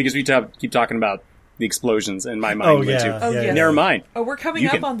there. Oh, because we keep talking about the explosions in my mind. Oh, went yeah. to, Oh, yes. Never mind. Oh, we're coming You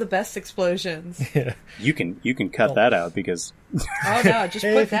up can- on the best explosions. Yeah. You can cut that out because... Oh, no, just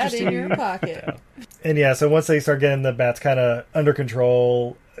Hey, put that in your pocket. And yeah, so once they start getting the bats kind of under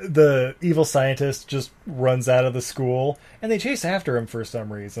control, the evil scientist just runs out of the school, and they chase after him for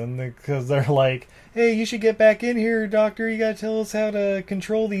some reason, because they're like, hey, you should get back in here, doctor, you gotta tell us how to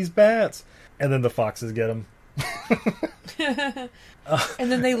control these bats. And then the foxes get him.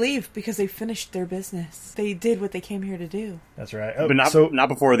 And then they leave because they finished their business. They did what they came here to do. That's right. Oh, But not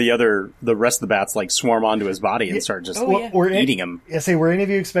before the rest of the bats swarm onto his body and start just eating him. Yeah, say, were any of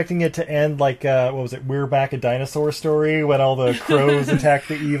you expecting it to end like what was it? We're Back, a Dinosaur Story, when all the crows attack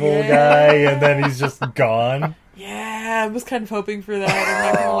the evil guy, and then he's just gone. Yeah, I was kind of hoping for that. I'm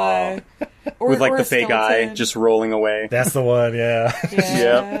not gonna lie. With or the a fake eye skeleton. just rolling away. That's the one. Yeah.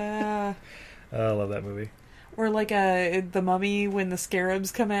 Yeah. I love that movie. Or the Mummy when the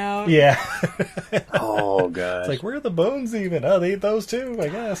scarabs come out. Yeah. Oh god. It's like, where are the bones even? Oh, they eat those too, I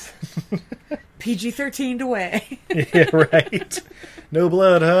guess. PG-13 away. Yeah, right. No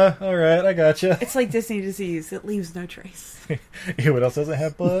blood, huh? All right, I gotcha. It's like Disney disease. It leaves no trace. You know what else doesn't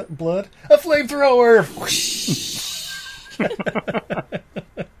have blood? A flamethrower!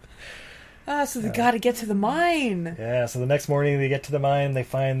 So they gotta get to the mine. Yeah, so the next morning they get to the mine, they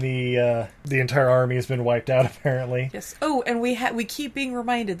find the entire army has been wiped out, apparently. Yes. Oh, and we keep being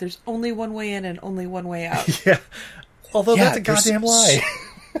reminded there's only one way in and only one way out. Yeah. Although Yeah, that's a goddamn lie.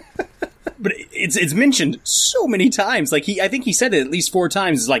 But it's mentioned so many times. I think he said it at least 4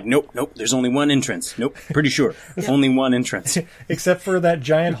 times. It's like, nope, there's only one entrance. Nope, pretty sure. Only one entrance. Except for that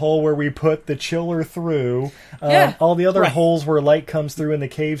giant hole where we put the chiller through. Yeah. All the other Right. holes where light comes through in the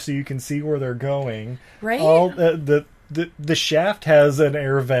cave so you can see where they're going. Right? All the shaft has an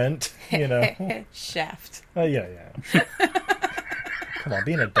air vent, you know. Shaft. Yeah. Come on,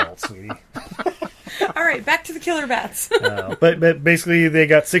 be an adult, sweetie. All right, back to the killer bats. But basically, they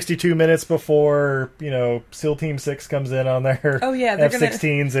got 62 minutes before SEAL Team 6 comes in on their Oh, yeah, they're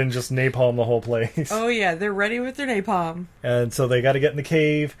F-16s and just napalm the whole place. Oh yeah, they're ready with their napalm. And so they got to get in the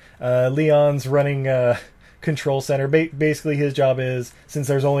cave. Leon's running control center. Basically, his job is, since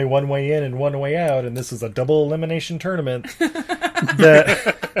there's only one way in and one way out, and this is a double elimination tournament, that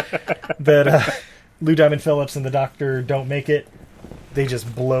Lou Diamond Phillips and the doctor don't make it. They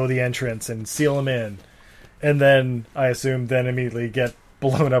just blow the entrance and seal them in. And then, I assume, immediately get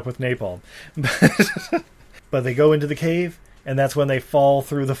blown up with napalm. But they go into the cave, and that's when they fall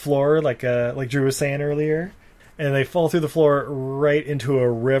through the floor, like Drew was saying earlier. And they fall through the floor right into a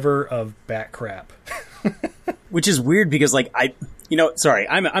river of bat crap. Which is weird because, I'm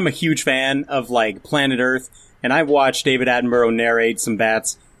a huge fan of, Planet Earth, and I've watched David Attenborough narrate some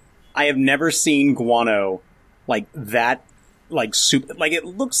bats. I have never seen guano that, soup. It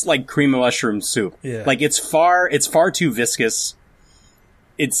looks like cream of mushroom soup. Yeah. It's far too viscous.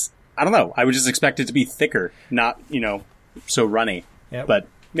 it's, I don't know. I would just expect it to be thicker, not, so runny. Yep. But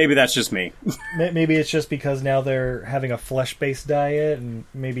maybe that's just me. Maybe it's just because now they're having a flesh-based diet, and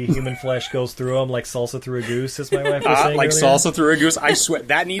maybe human flesh goes through them like salsa through a goose, as my wife was saying like earlier. salsa through a goose. I swear,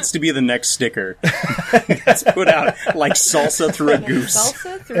 that needs to be the next sticker. Let's put out, like salsa through a goose.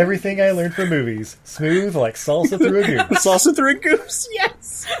 Salsa through Everything I learned from movies. Smooth like salsa through a goose. Salsa through a goose,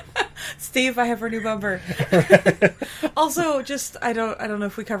 yes! Steve, I have our new bumper. Also, just I don't know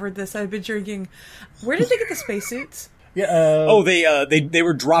if we covered this. I've been drinking. Where did they get the spacesuits? Yeah. They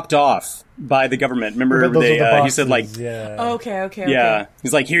were dropped off by the government. Remember, those are the he said like, boxes, yeah. Oh, okay. yeah,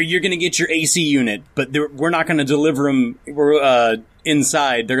 he's like, here, you're going to get your AC unit, but we're not going to deliver them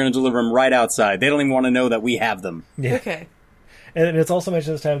inside. They're going to deliver them right outside. They don't even want to know that we have them. Yeah. Okay. And it's also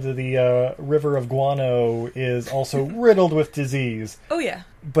mentioned this time that the river of guano is also riddled with disease. Oh yeah.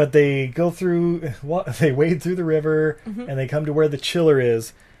 But they go through, they wade through the river, and they come to where the chiller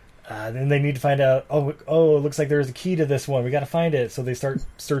is. Then they need to find out, it looks like there's a key to this one. We got to find it. So they start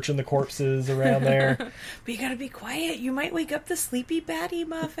searching the corpses around there. But you gotta be quiet. You might wake up the sleepy batty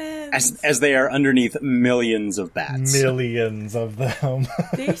muffins. As they are underneath millions of bats. Millions of them.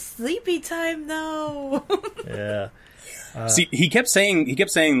 They're sleepy time, though. Yeah. See, he kept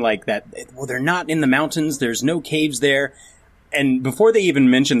saying like that, well, they're not in the mountains. There's no caves there. And before they even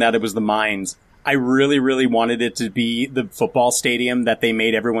mentioned that it was the mines, I really, really wanted it to be the football stadium that they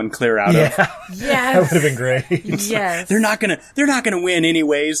made everyone clear out of. Yes. That would have been great. Yes. They're not gonna win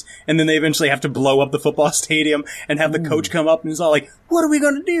anyways. And then they eventually have to blow up the football stadium and have the coach come up and he's all like, what are we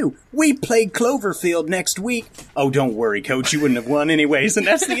gonna do? We play Cloverfield next week. Oh, don't worry, coach. You wouldn't have won anyways. And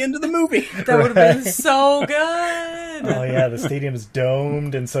that's the end of the movie. That would have been so good. Oh yeah, the stadium's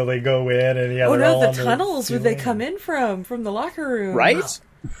domed, and so they go in, and Oh they're no, all the on tunnels where they ceiling. come in from the locker room. Right?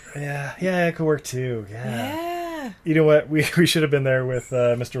 Yeah, it could work too. Yeah. Yeah. You know what? We should have been there with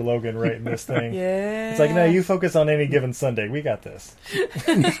Mr. Logan writing this thing. Yeah. It's like, no, you focus on any given Sunday. We got this.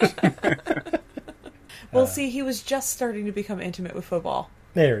 Well, see, he was just starting to become intimate with football.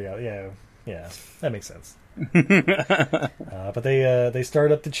 There we go. Yeah, that makes sense. But they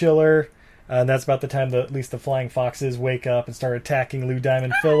start up the chiller, and that's about the time that at least the Flying Foxes wake up and start attacking Lou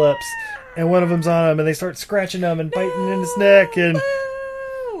Diamond Phillips. And one of them's on him, and they start scratching him and biting in his neck,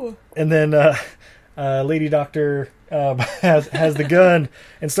 and then Lady Doctor has the gun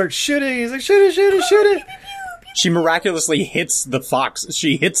and starts shooting. He's like, shoot it! She miraculously hits the fox.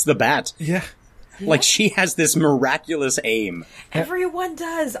 She hits the bat. Yeah. Like she has this miraculous aim. Everyone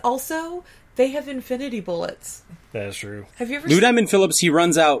does. Also, they have infinity bullets. That's true. Have you ever Lou seen... Diamond Phillips, he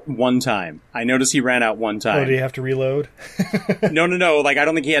runs out one time. I noticed he ran out one time. Oh, do you have to reload? No. Like, I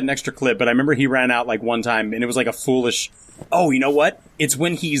don't think he had an extra clip, but I remember he ran out, like, one time, and it was like a foolish... Oh, you know what? It's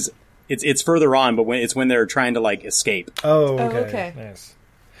when he's... It's further on, but when they're trying to, like, escape. Oh, okay. okay. Nice.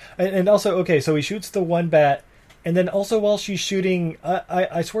 And also, okay, so he shoots the one bat, and then also while she's shooting,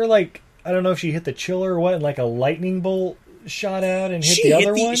 I swear, like, I don't know if she hit the chiller or what, and, like, a lightning bolt shot out and hit the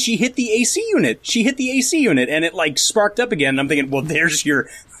other one? She hit the AC unit, and it, like, sparked up again, and I'm thinking, well, there's your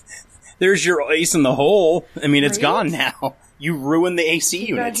ace in the hole. I mean, it's gone now. You ruined the AC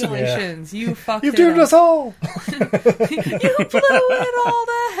unit. Congratulations. You fucked You've it doomed up. us all! You blew it all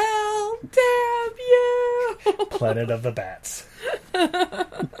to hell. Damn you. Planet of the Bats.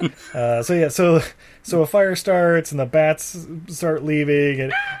 So a fire starts and the bats start leaving,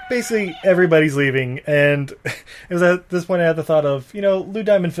 and basically everybody's leaving. And it was at this point I had the thought of, Lou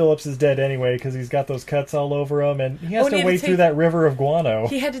Diamond Phillips is dead anyway because he's got those cuts all over him, and he has to wade through that river of guano.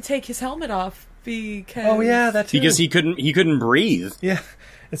 He had to take his helmet off because... Oh yeah, that too. Because he couldn't breathe. Yeah.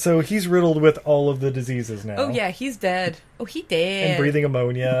 And so he's riddled with all of the diseases now. Oh yeah, he's dead. Oh, he dead. And breathing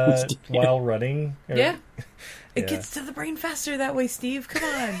ammonia while running. Yeah. It gets to the brain faster that way, Steve. Come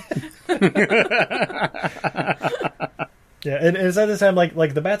on. Yeah, and it's at this time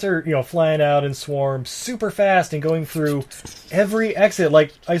like the bats are flying out in swarms super fast and going through every exit.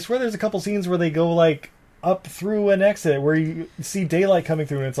 Like I swear, there's a couple scenes where they go like up through an exit where you see daylight coming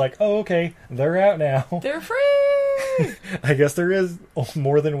through, and it's like, oh okay, they're out now. They're free. I guess there is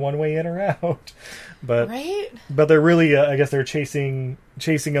more than one way in or out, but right. But they're really, I guess they're chasing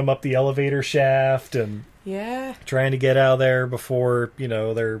them up the elevator shaft and. Yeah. Trying to get out of there before,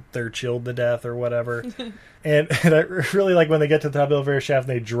 they're chilled to death or whatever. and I really like when they get to the top of the elevator shaft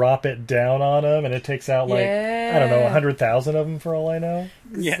and they drop it down on them and it takes out like, I don't know, 100,000 of them for all I know.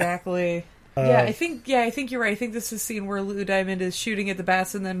 Exactly. I think you're right. I think this is a scene where Lou Diamond is shooting at the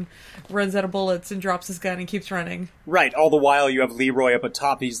bats and then runs out of bullets and drops his gun and keeps running. Right. All the while you have Leroy up at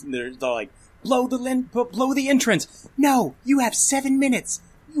top. They're like, blow the entrance. No, you have 7 minutes.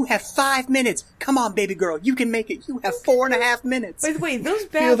 You have 5 minutes. Come on, baby girl. You can make it. You have 4.5 minutes. By the way, those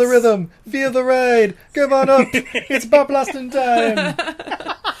bats... Feel the rhythm. Feel the ride. Come on up. It's Bob Blasting time.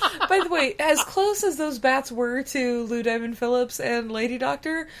 By the way, as close as those bats were to Lou Diamond Phillips and Lady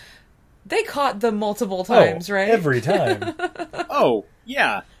Doctor, they caught them multiple times, right? Every time. Oh,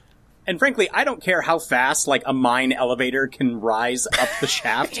 yeah. And frankly, I don't care how fast, like, a mine elevator can rise up the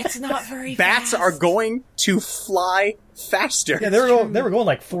shaft. It's not very Bats fast. are going to fly faster. Yeah, they were going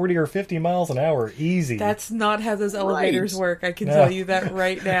like 40 or 50 miles an hour, easy. That's not how those elevators work. I can tell you that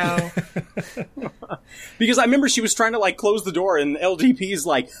right now. Because I remember she was trying to, like, close the door, and LDP's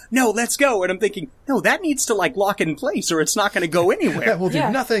like, no, let's go. And I'm thinking, no, that needs to, like, lock in place, or it's not going to go anywhere. That will do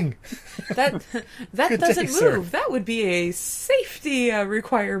nothing. That doesn't move. Sir. That would be a safety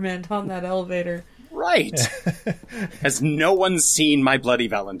requirement on that elevator. Right. Has no one seen My Bloody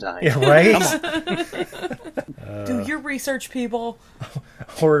Valentine? Yeah, right? Come on. Do your research, people.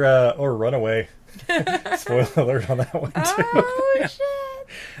 Or Runaway. Spoiler alert on that one, too. Oh, shit.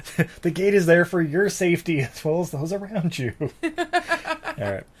 The gate is there for your safety as well as those around you. All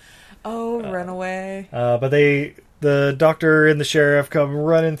right. Oh, Runaway. But the doctor and the sheriff come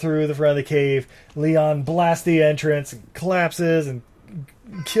running through the front of the cave. Leon blasts the entrance, collapses, and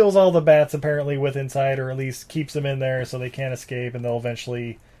kills all the bats apparently with inside, or at least keeps them in there so they can't escape, and they'll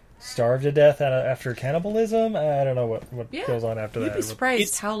eventually starve to death after cannibalism. I don't know what goes on after that. You'd be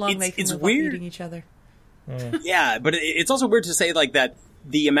surprised how long they can live off eating each other. Yeah, but it's also weird to say like that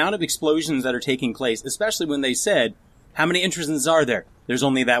the amount of explosions that are taking place, especially when they said, how many entrances are there? There's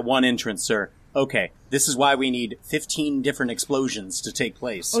only that one entrance, sir. Okay, this is why we need 15 different explosions to take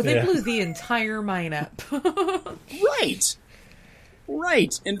place. Oh, they blew the entire mine up. Right.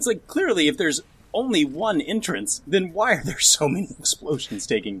 Right. And it's like, clearly, if there's only one entrance, then why are there so many explosions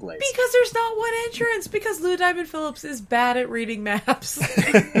taking place? Because there's not one entrance. Because Lou Diamond Phillips is bad at reading maps.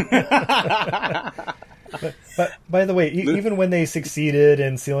 But by the way, even when they succeeded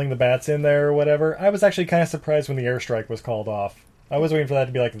in sealing the bats in there or whatever, I was actually kind of surprised when the airstrike was called off. I was waiting for that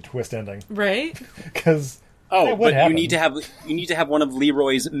to be like the twist ending. Right? Because but you need to have one of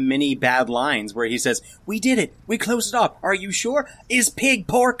Leroy's many bad lines where he says, "We did it. We closed it off. Are you sure? Is pig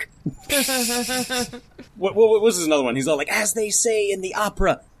pork?" What was his another one? He's all like, "As they say in the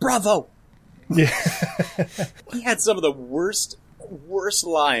opera, bravo." Yeah. He had some of the worst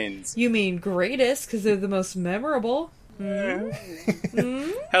lines. You mean greatest because they're the most memorable.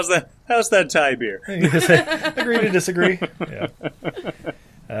 How's that Thai beer? Agree to disagree. Yeah.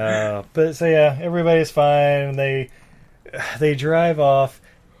 But so yeah, everybody's fine. They drive off,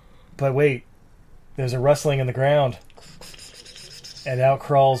 but wait, there's a rustling in the ground, and out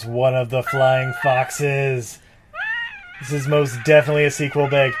crawls one of the flying foxes. This is most definitely a sequel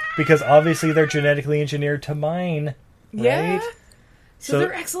beg, because obviously they're genetically engineered to mine, right? Yeah. So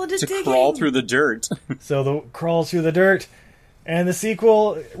they're excellent at digging. To crawl through the dirt. So the crawls through the dirt, and the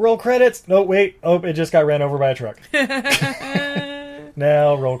sequel, roll credits. No, wait. Oh, it just got ran over by a truck.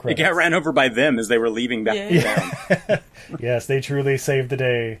 Now roll credits. It got ran over by them as they were leaving back down. Yes, they truly saved the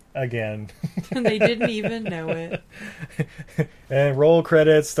day again. And they didn't even know it. And roll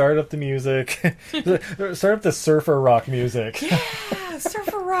credits, start up the music. Start up the surfer rock music. Yeah,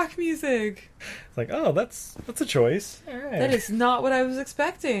 surfer rock music. It's like, oh, that's a choice. All right. That is not what I was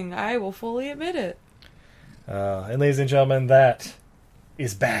expecting. I will fully admit it. And ladies and gentlemen, that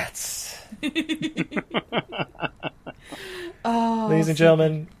is Bats. Oh, ladies and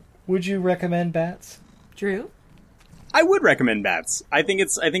gentlemen, would you recommend Bats? Drew? I would recommend Bats. I think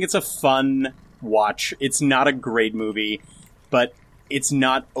it's a fun watch. It's not a great movie, but it's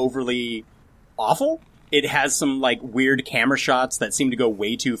not overly awful. It has some like weird camera shots that seem to go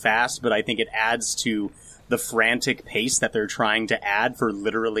way too fast, but I think it adds to the frantic pace that they're trying to add for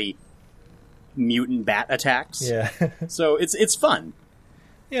literally mutant bat attacks. Yeah. So it's fun.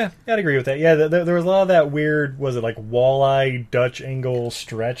 Yeah, I'd agree with that. Yeah, there was a lot of that weird, was it like walleye Dutch angle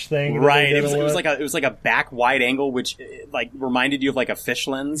stretch thing? Right. It was like a back wide angle, which like reminded you of like a fish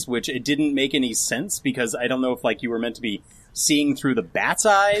lens, which it didn't make any sense because I don't know if like you were meant to be seeing through the bat's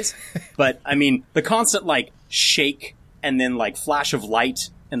eyes, but I mean the constant like shake and then like flash of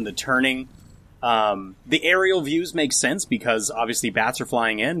light and the turning. The aerial views make sense because obviously bats are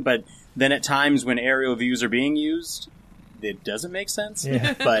flying in, but then at times when aerial views are being used, it doesn't make sense.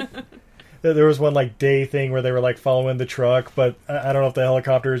 Yeah. But there was one like day thing where they were like following the truck, but I don't know if the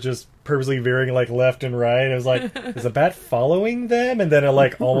helicopter is just purposely veering like left and right. It was like, is the bat following them? And then it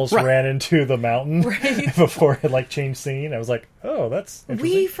like almost ran into the mountain before it like changed scene. I was like, oh, that's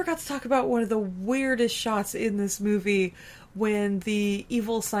interesting. We forgot to talk about one of the weirdest shots in this movie when the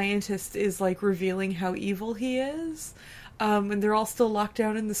evil scientist is like revealing how evil he is. and they're all still locked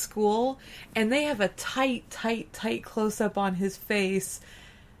down in the school, and they have a tight close-up on his face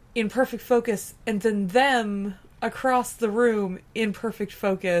in perfect focus, and then them across the room in perfect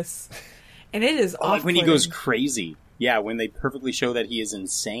focus. And it is like when he goes crazy. Yeah, when they perfectly show that he is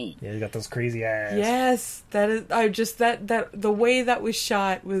insane. Yeah, he got those crazy eyes. Yes, that the way that was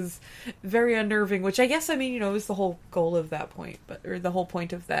shot was very unnerving, which I guess, was the whole goal of that point, or the whole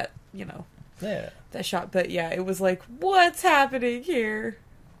point of that, that shot. But yeah, it was like, what's happening here?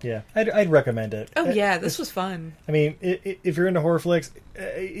 Yeah, I'd recommend it. Oh yeah, this was fun. I mean, if you're into horror flicks,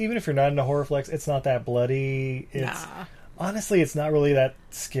 even if you're not into horror flicks, it's not that bloody. Honestly, it's not really that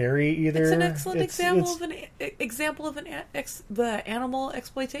scary either. It's an excellent example of the animal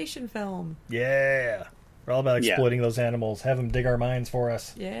exploitation film. Yeah, we're all about exploiting those animals. Have them dig our minds for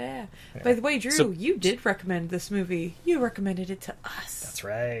us. Yeah. By the way, Drew, you did recommend this movie. You recommended it to us. That's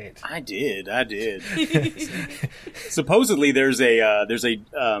right. I did. Supposedly, there's a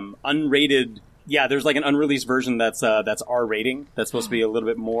unrated. Yeah, there's like an unreleased version that's R rating. That's supposed to be a little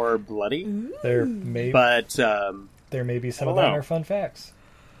bit more bloody. Ooh. There may, but there may be some of that in our fun facts.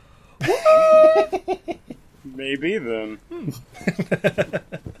 Maybe then.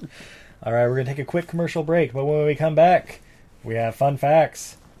 All right, we're going to take a quick commercial break, but when we come back, we have fun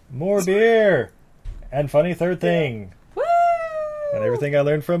facts, more beer, and funny third thing. Woo! And everything I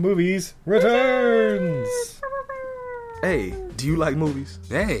learned from movies returns. Hey, do you like movies?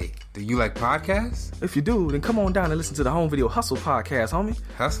 Hey, do you like podcasts? If you do, then come on down and listen to the Home Video Hustle podcast, homie.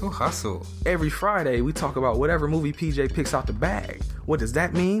 Hustle. Every Friday, we talk about whatever movie PJ picks out the bag. What does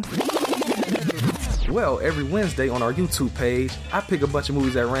that mean? Well, every Wednesday on our YouTube page, I pick a bunch of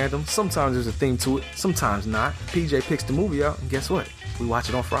movies at random. Sometimes there's a theme to it, sometimes not. PJ picks the movie out, and guess what? We watch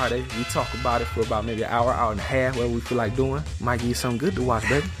it on Friday. We talk about it for about maybe an hour and a half, whatever we feel like doing. Might give you something good to watch,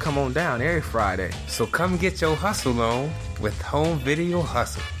 baby. Come on down every Friday. So come get your hustle on with Home Video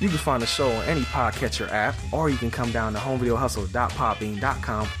Hustle. You can find the show on any podcatcher app, or you can come down to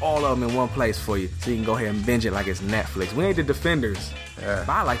homevideohustle.podbean.com. All of them in one place for you, so you can go ahead and binge it like it's Netflix. We ain't the Defenders, but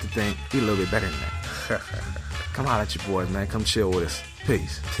I like to think we a little bit better than that. Come holler at your boys, man. Come chill with us.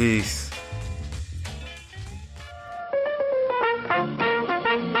 Peace.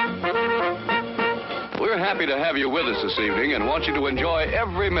 We're happy to have you with us this evening and want you to enjoy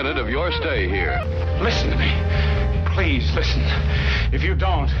every minute of your stay here. Listen to me. Please listen. If you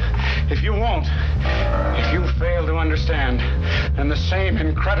don't, if you won't, if you fail to understand, then the same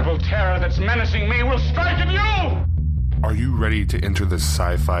incredible terror that's menacing me will strike at you! Are you ready to enter the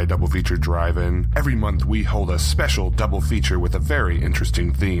sci-fi double feature drive-in? Every month we hold a special double feature with a very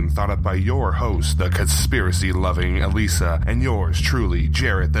interesting theme thought up by your host, the conspiracy-loving Elisa, and yours truly,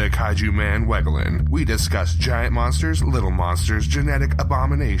 Jarrett the Kaiju Man Wegelin. We discuss giant monsters, little monsters, genetic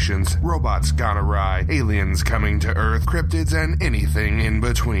abominations, robots gone awry, aliens coming to Earth, cryptids, and anything in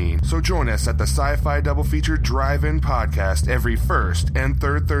between. So join us at the Sci-Fi Double Feature Drive-In podcast every first and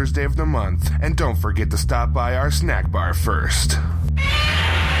third Thursday of the month. And don't forget to stop by our snack bar first.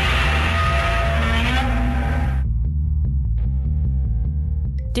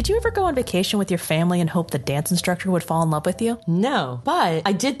 Did you ever go on vacation with your family and hope the dance instructor would fall in love with you? No, but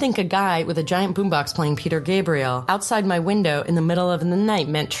I did think a guy with a giant boombox playing Peter Gabriel outside my window in the middle of the night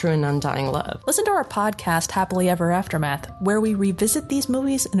meant true and undying love. Listen to our podcast, Happily Ever Aftermath, where we revisit these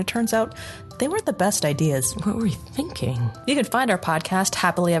movies, and it turns out they weren't the best ideas. What were we thinking? You can find our podcast,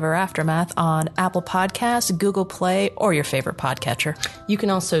 Happily Ever Aftermath, on Apple Podcasts, Google Play, or your favorite podcatcher. You can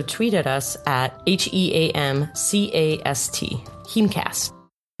also tweet at us at HEAMCAST, Heamcast.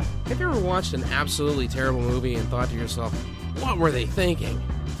 Have you ever watched an absolutely terrible movie and thought to yourself, what were they thinking?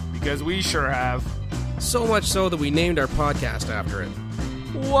 Because we sure have. So much so that we named our podcast after it.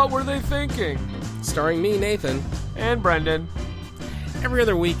 What were they thinking? Starring me, Nathan. And Brendan. Every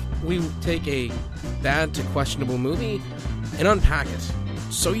other week, we take a bad to questionable movie and unpack it,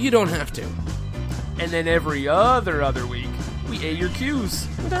 so you don't have to. And then every other week, we A your Q's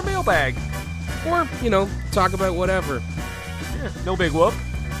with our mailbag. Or, talk about whatever. Yeah, no big whoop.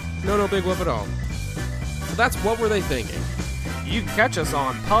 No big whoop at all. So that's What Were They Thinking? You can catch us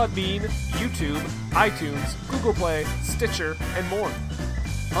on Podbean, YouTube, iTunes, Google Play, Stitcher, and more.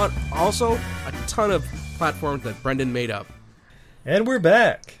 On also a ton of platforms that Brendan made up. And we're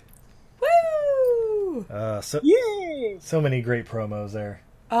back. Woo! Yay! So many great promos there.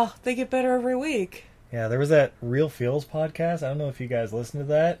 Oh, they get better every week. Yeah, there was that Real Feels podcast. I don't know if you guys listened to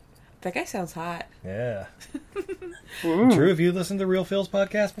that. That guy sounds hot. Yeah. Drew, have you listened to Real Feels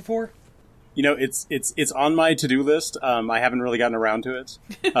podcast before? It's on my to-do list. I haven't really gotten around to it.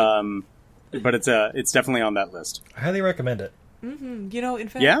 But it's definitely on that list. I highly recommend it. You know, in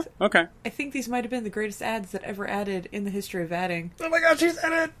fact, Yeah? Okay. I think these might have been the greatest ads that ever added in the history of adding. Oh my god, she's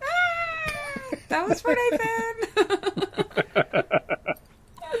in it! That was for Nathan!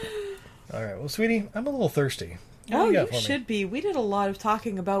 Alright, well, sweetie, I'm a little thirsty. What Oh, do you got for me? should be. We did a lot of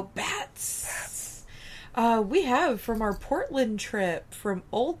talking about bats. We have from our Portland trip from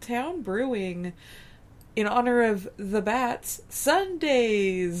Old Town Brewing, in honor of the bats,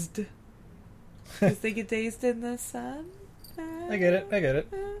 Sundazed. Because they get dazed in the sun. I get it.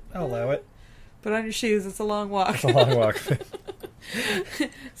 I'll allow it. Put on your shoes, it's a long walk. It's a long walk.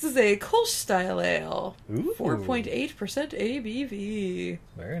 This is a Kolsch style ale. Ooh. 4.8% ABV.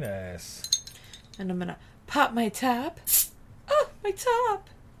 Very nice. And I'm gonna pop my top. Oh, my top!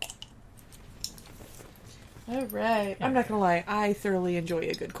 Alright. I'm not gonna lie, I thoroughly enjoy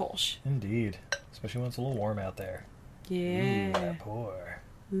a good Kolsch. Indeed. Especially when it's a little warm out there. Yeah. Ooh, that pour.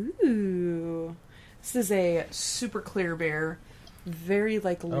 Ooh. This is a super clear beer. Very,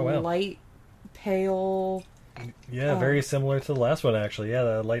 like, wow. light, pale. Yeah, very similar to the last one, actually. Yeah,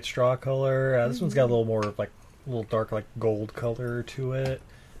 the light straw color. This one's got a little more, like, a little dark, like, gold color to it.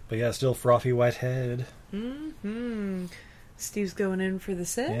 But yeah, still frothy white head. Mm-hmm. Steve's going in for the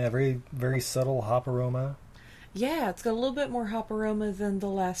sip. Yeah, very, very subtle hop aroma. Yeah, it's got a little bit more hop aroma than the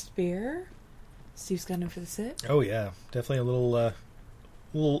last beer. Steve's going in for the sip. Oh yeah, definitely a little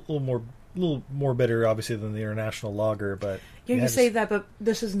more bitter, obviously, than the International Lager, but Yeah, you say that, but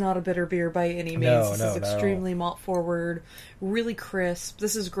this is not a bitter beer by any means. This is extremely malt forward, really crisp.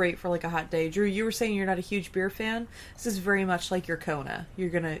 This is great for like a hot day. Drew, you were saying you're not a huge beer fan. This is very much like your Kona. You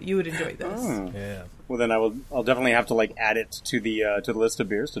would enjoy this. Oh. Yeah. Well, then I'll definitely have to like add it to the list of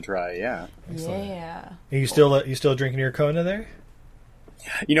beers to try. Yeah. Excellent. Yeah. Are you still drinking your Kona there?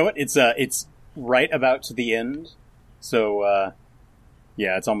 You know what? It's right about to the end, so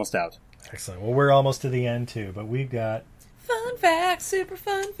yeah, it's almost out. Excellent. Well, we're almost to the end too, but we've got Fun facts, super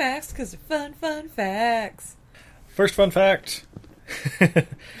fun facts, because they're fun facts. first fun fact.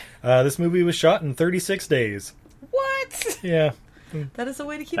 This movie was shot in 36 days. What? Yeah. That is a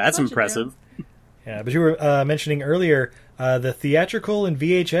way to keep That's the budget impressive. down. Yeah, but you were mentioning earlier, the theatrical and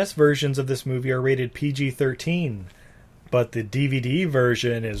VHS versions of this movie are rated PG-13, but the DVD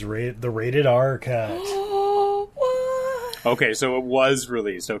version is the rated R cut. Oh, what? Okay, so it was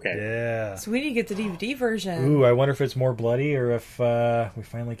released. Okay. Yeah. So we need to get the DVD version. Ooh, I wonder if it's more bloody or if we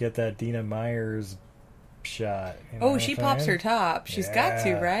finally get that Dina Myers shot. You know Oh, she pops her top. She's got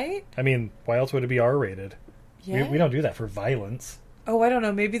to, right? I mean, why else would it be R-rated? Yeah. We don't do that for violence. Oh, I don't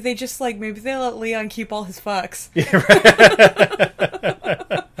know. Maybe they just maybe they let Leon keep all his fucks. Yeah, right.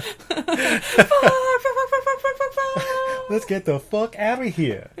 Let's get the fuck out of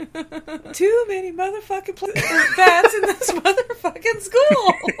here. Too many motherfucking bats in this motherfucking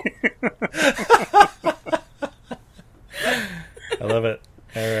school. I love it.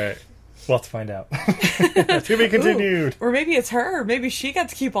 All right. We'll have to find out. To be continued. Ooh, or maybe it's her. Maybe she got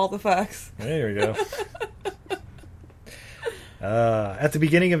to keep all the fucks. There we go. At the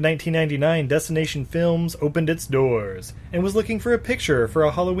beginning of 1999, Destination Films opened its doors and was looking for a picture for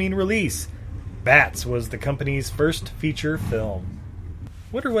a Halloween release. Bats was the company's first feature film.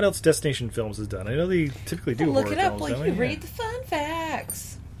 Wonder what else Destination Films has done. I know they typically do horror Look it up films, like don't you they? read the fun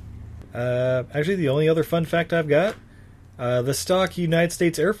facts. Actually, the only other fun fact I've got, the stock United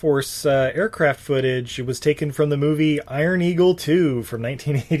States Air Force aircraft footage was taken from the movie Iron Eagle 2 from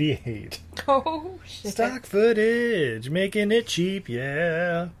 1988. Oh, shit. Stock footage, making it cheap,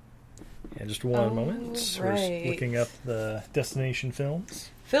 yeah. Yeah, just one moment. right. We're looking up the Destination Films.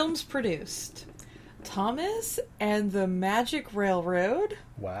 Films produced. Thomas and the Magic Railroad.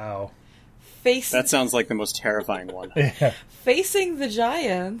 Wow. That sounds like the most terrifying one. Yeah. Facing the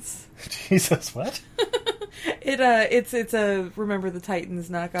Giants. Jesus, what? It's a Remember the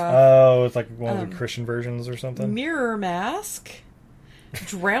Titans knockoff. Oh, it's like one of the Christian versions or something? Mirror Mask.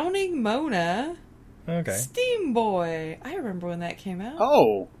 Drowning Mona. Okay. Steam Boy. I remember when that came out.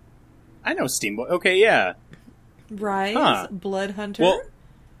 Oh, I know Steamboat. Okay, yeah. Rise. Huh. Blood Hunter. Well-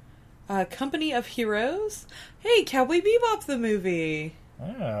 Company of Heroes. Hey, Cowboy Bebop the movie.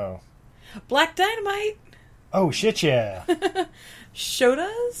 Oh. Black Dynamite. Oh, shit, yeah.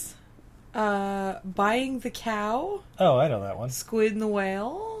 Shotas. Buying the Cow. Oh, I know that one. Squid and the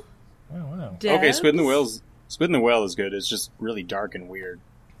Whale. Oh, wow. Okay, Squid and the Whale is good. It's just really dark and weird.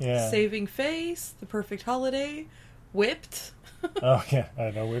 Yeah. Saving Face. The Perfect Holiday. Whipped. Oh, yeah. I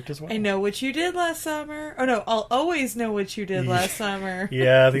know Whipped as well. I Know What You Did Last Summer. Oh, no. I'll Always Know What You Did Last Summer.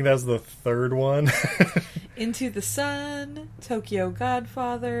 Yeah, I think that was the third one. Into the Sun. Tokyo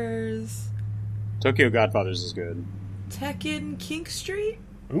Godfathers. Tokyo Godfathers is good. Tekken Kink Street.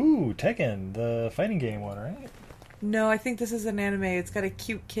 Ooh, Tekken, the fighting game one, right? No, I think this is an anime. It's got a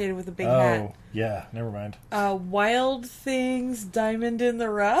cute kid with a big hat. Oh, yeah. Never mind. Wild Things, Diamond in the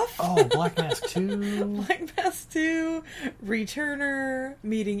Rough. Oh, Black Mask 2. Black Mask 2, Returner,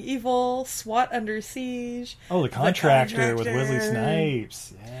 Meeting Evil, SWAT Under Siege. Oh, The Contractor with Wesley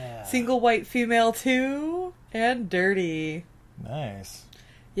Snipes. Yeah. Single White Female 2, and Dirty. Nice.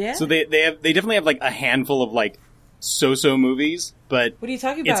 Yeah. So they definitely have like a handful of like so-so movies, but what are you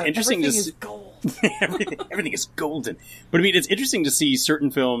talking about? It's interesting Everything to is gold. everything is golden. But I mean, it's interesting to see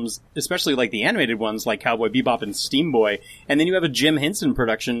certain films, especially like the animated ones, like Cowboy Bebop and Steamboy, and then you have a Jim Henson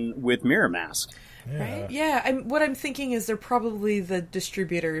production with Mirror Mask. Right? Yeah. What I'm thinking is they're probably the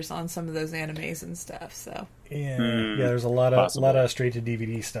distributors on some of those animes and stuff. So yeah, there's a lot of straight to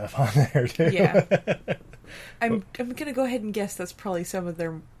DVD stuff on there too. Yeah. I'm gonna go ahead and guess that's probably some of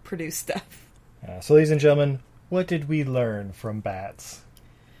their produced stuff. So, ladies and gentlemen, what did we learn from bats?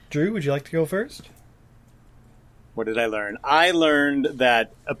 Drew, would you like to go first? What did I learn? I learned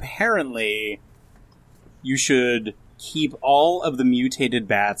that apparently you should keep all of the mutated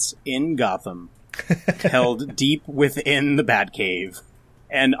bats in Gotham, held deep within the Batcave,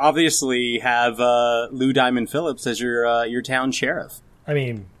 and obviously have Lou Diamond Phillips as your town sheriff. I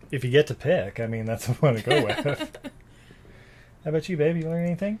mean, if you get to pick, that's the one to go with. How about you, babe? You learn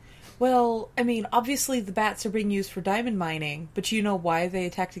anything? Well, I mean, obviously the bats are being used for diamond mining, but you know why they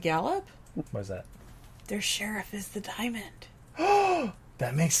attacked Gallup? Why's that? Their sheriff is the diamond.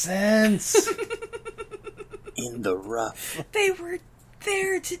 That makes sense. In the rough. They were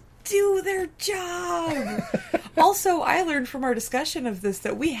there to do their job. Also, I learned from our discussion of this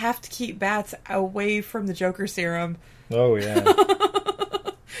that we have to keep bats away from the Joker serum. Oh, yeah.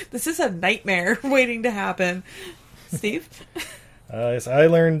 This is a nightmare waiting to happen. Steve? Yes, I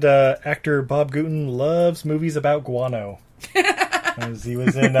learned actor Bob Gooten loves movies about guano. As he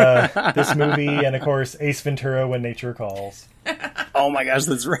was in this movie and, of course, Ace Ventura: When Nature Calls. Oh my gosh,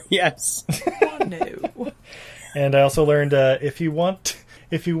 that's right. Yes. No. And I also learned if you want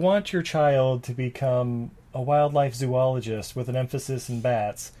your child to become a wildlife zoologist with an emphasis in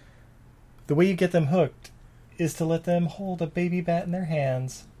bats, the way you get them hooked is to let them hold a baby bat in their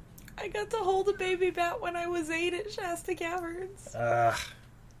hands. I got to hold a baby bat when I was 8 at Shasta Caverns.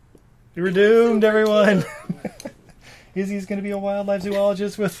 You were doomed, everyone. Izzy's going to be a wildlife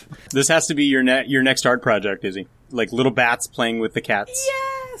zoologist with... This has to be your next art project, Izzy. Like little bats playing with the cats.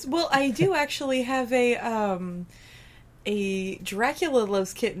 Yes! Well, I do actually have a Dracula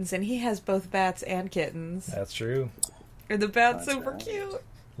Loves Kittens, and he has both bats and kittens. That's true. Are the bats super cute?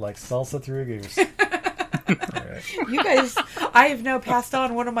 Like salsa through a goose. Right. You guys, I have now passed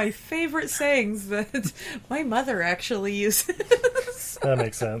on one of my favorite sayings that my mother actually uses. That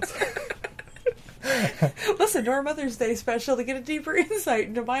makes sense. Listen to our Mother's Day special to get a deeper insight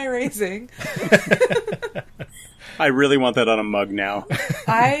into my raising. I really want that on a mug now.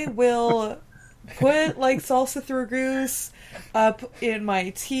 I will put like salsa through a goose up in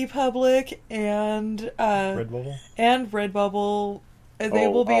my TeePublic and Redbubble. And Redbubble. They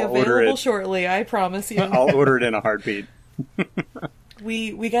will be available shortly, I promise you. I'll order it in a heartbeat.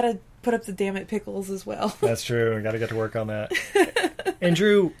 We gotta put up the Damn It Pickles as well. That's true. We gotta get to work on that. And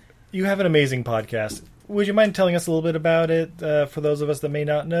Drew, you have an amazing podcast. Would you mind telling us a little bit about it for those of us that may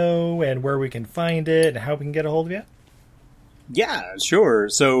not know, and where we can find it, and how we can get a hold of you? Yeah, sure.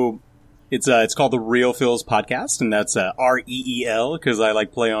 So it's called the Real Feels Podcast, and that's REEL because I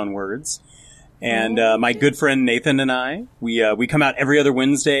like play on words. And my good friend Nathan and I, we come out every other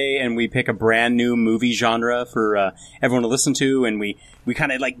Wednesday, and we pick a brand new movie genre for everyone to listen to, and we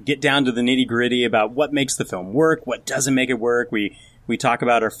kind of like get down to the nitty gritty about what makes the film work, what doesn't make it work. We talk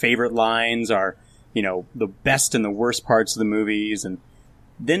about our favorite lines, our the best and the worst parts of the movies, and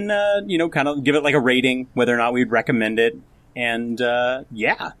then kind of give it like a rating, whether or not we'd recommend it. And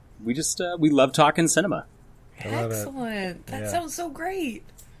we love talking cinema. Excellent. That sounds so great.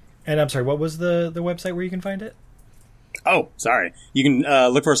 And I'm sorry, what was the website where you can find it? Oh, sorry. You can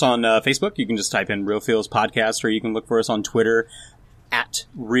look for us on Facebook. You can just type in Real Feels Podcast, or you can look for us on Twitter at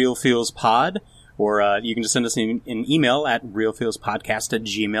Real Feels Pod, or you can just send us an email at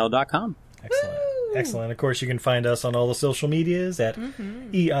realfeelspodcast@gmail.com. Excellent. Woo! Excellent. Of course, you can find us on all the social medias at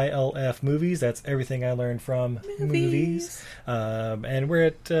EILF Movies. That's everything I learned from movies. And we're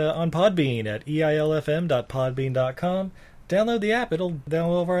on Podbean at EILFM.podbean.com. Download the app. It'll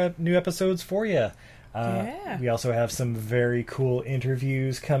download our new episodes for you. We also have some very cool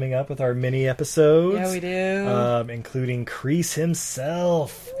interviews coming up with our mini episodes. Yeah, we do. Including Kreese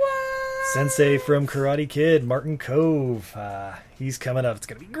himself. What? Sensei from Karate Kid, Martin Kove. He's coming up. It's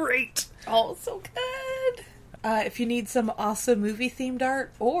going to be great. Oh, so good. If you need some awesome movie-themed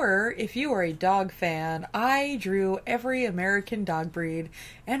art, or if you are a dog fan, I drew every American dog breed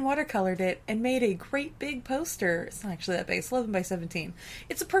and watercolored it and made a great big poster. It's not actually that big. It's 11 by 17.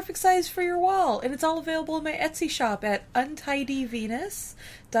 It's a perfect size for your wall, and it's all available in my Etsy shop at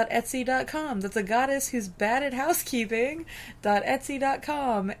untidyvenus.etsy.com. That's a goddess who's bad at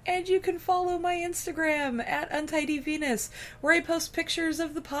housekeeping.etsy.com. And you can follow my Instagram at untidyvenus, where I post pictures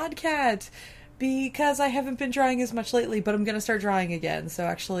of the podcat. Because I haven't been drawing as much lately, but I'm going to start drawing again. So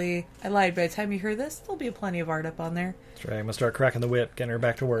actually, I lied. By the time you hear this, there'll be plenty of art up on there. That's right. I'm going to start cracking the whip, getting her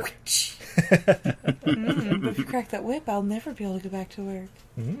back to work. But if you crack that whip, I'll never be able to go back to work.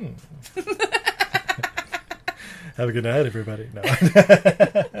 Have a good night, everybody. No.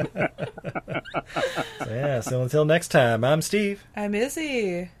 So until next time, I'm Steve. I'm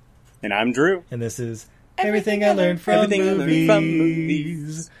Izzy. And I'm Drew. And this is Everything I Learned from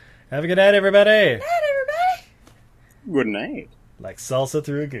Movies. Have a good night, everybody. Night, everybody. Good night. Like salsa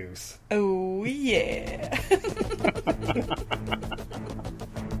through a goose. Oh, yeah.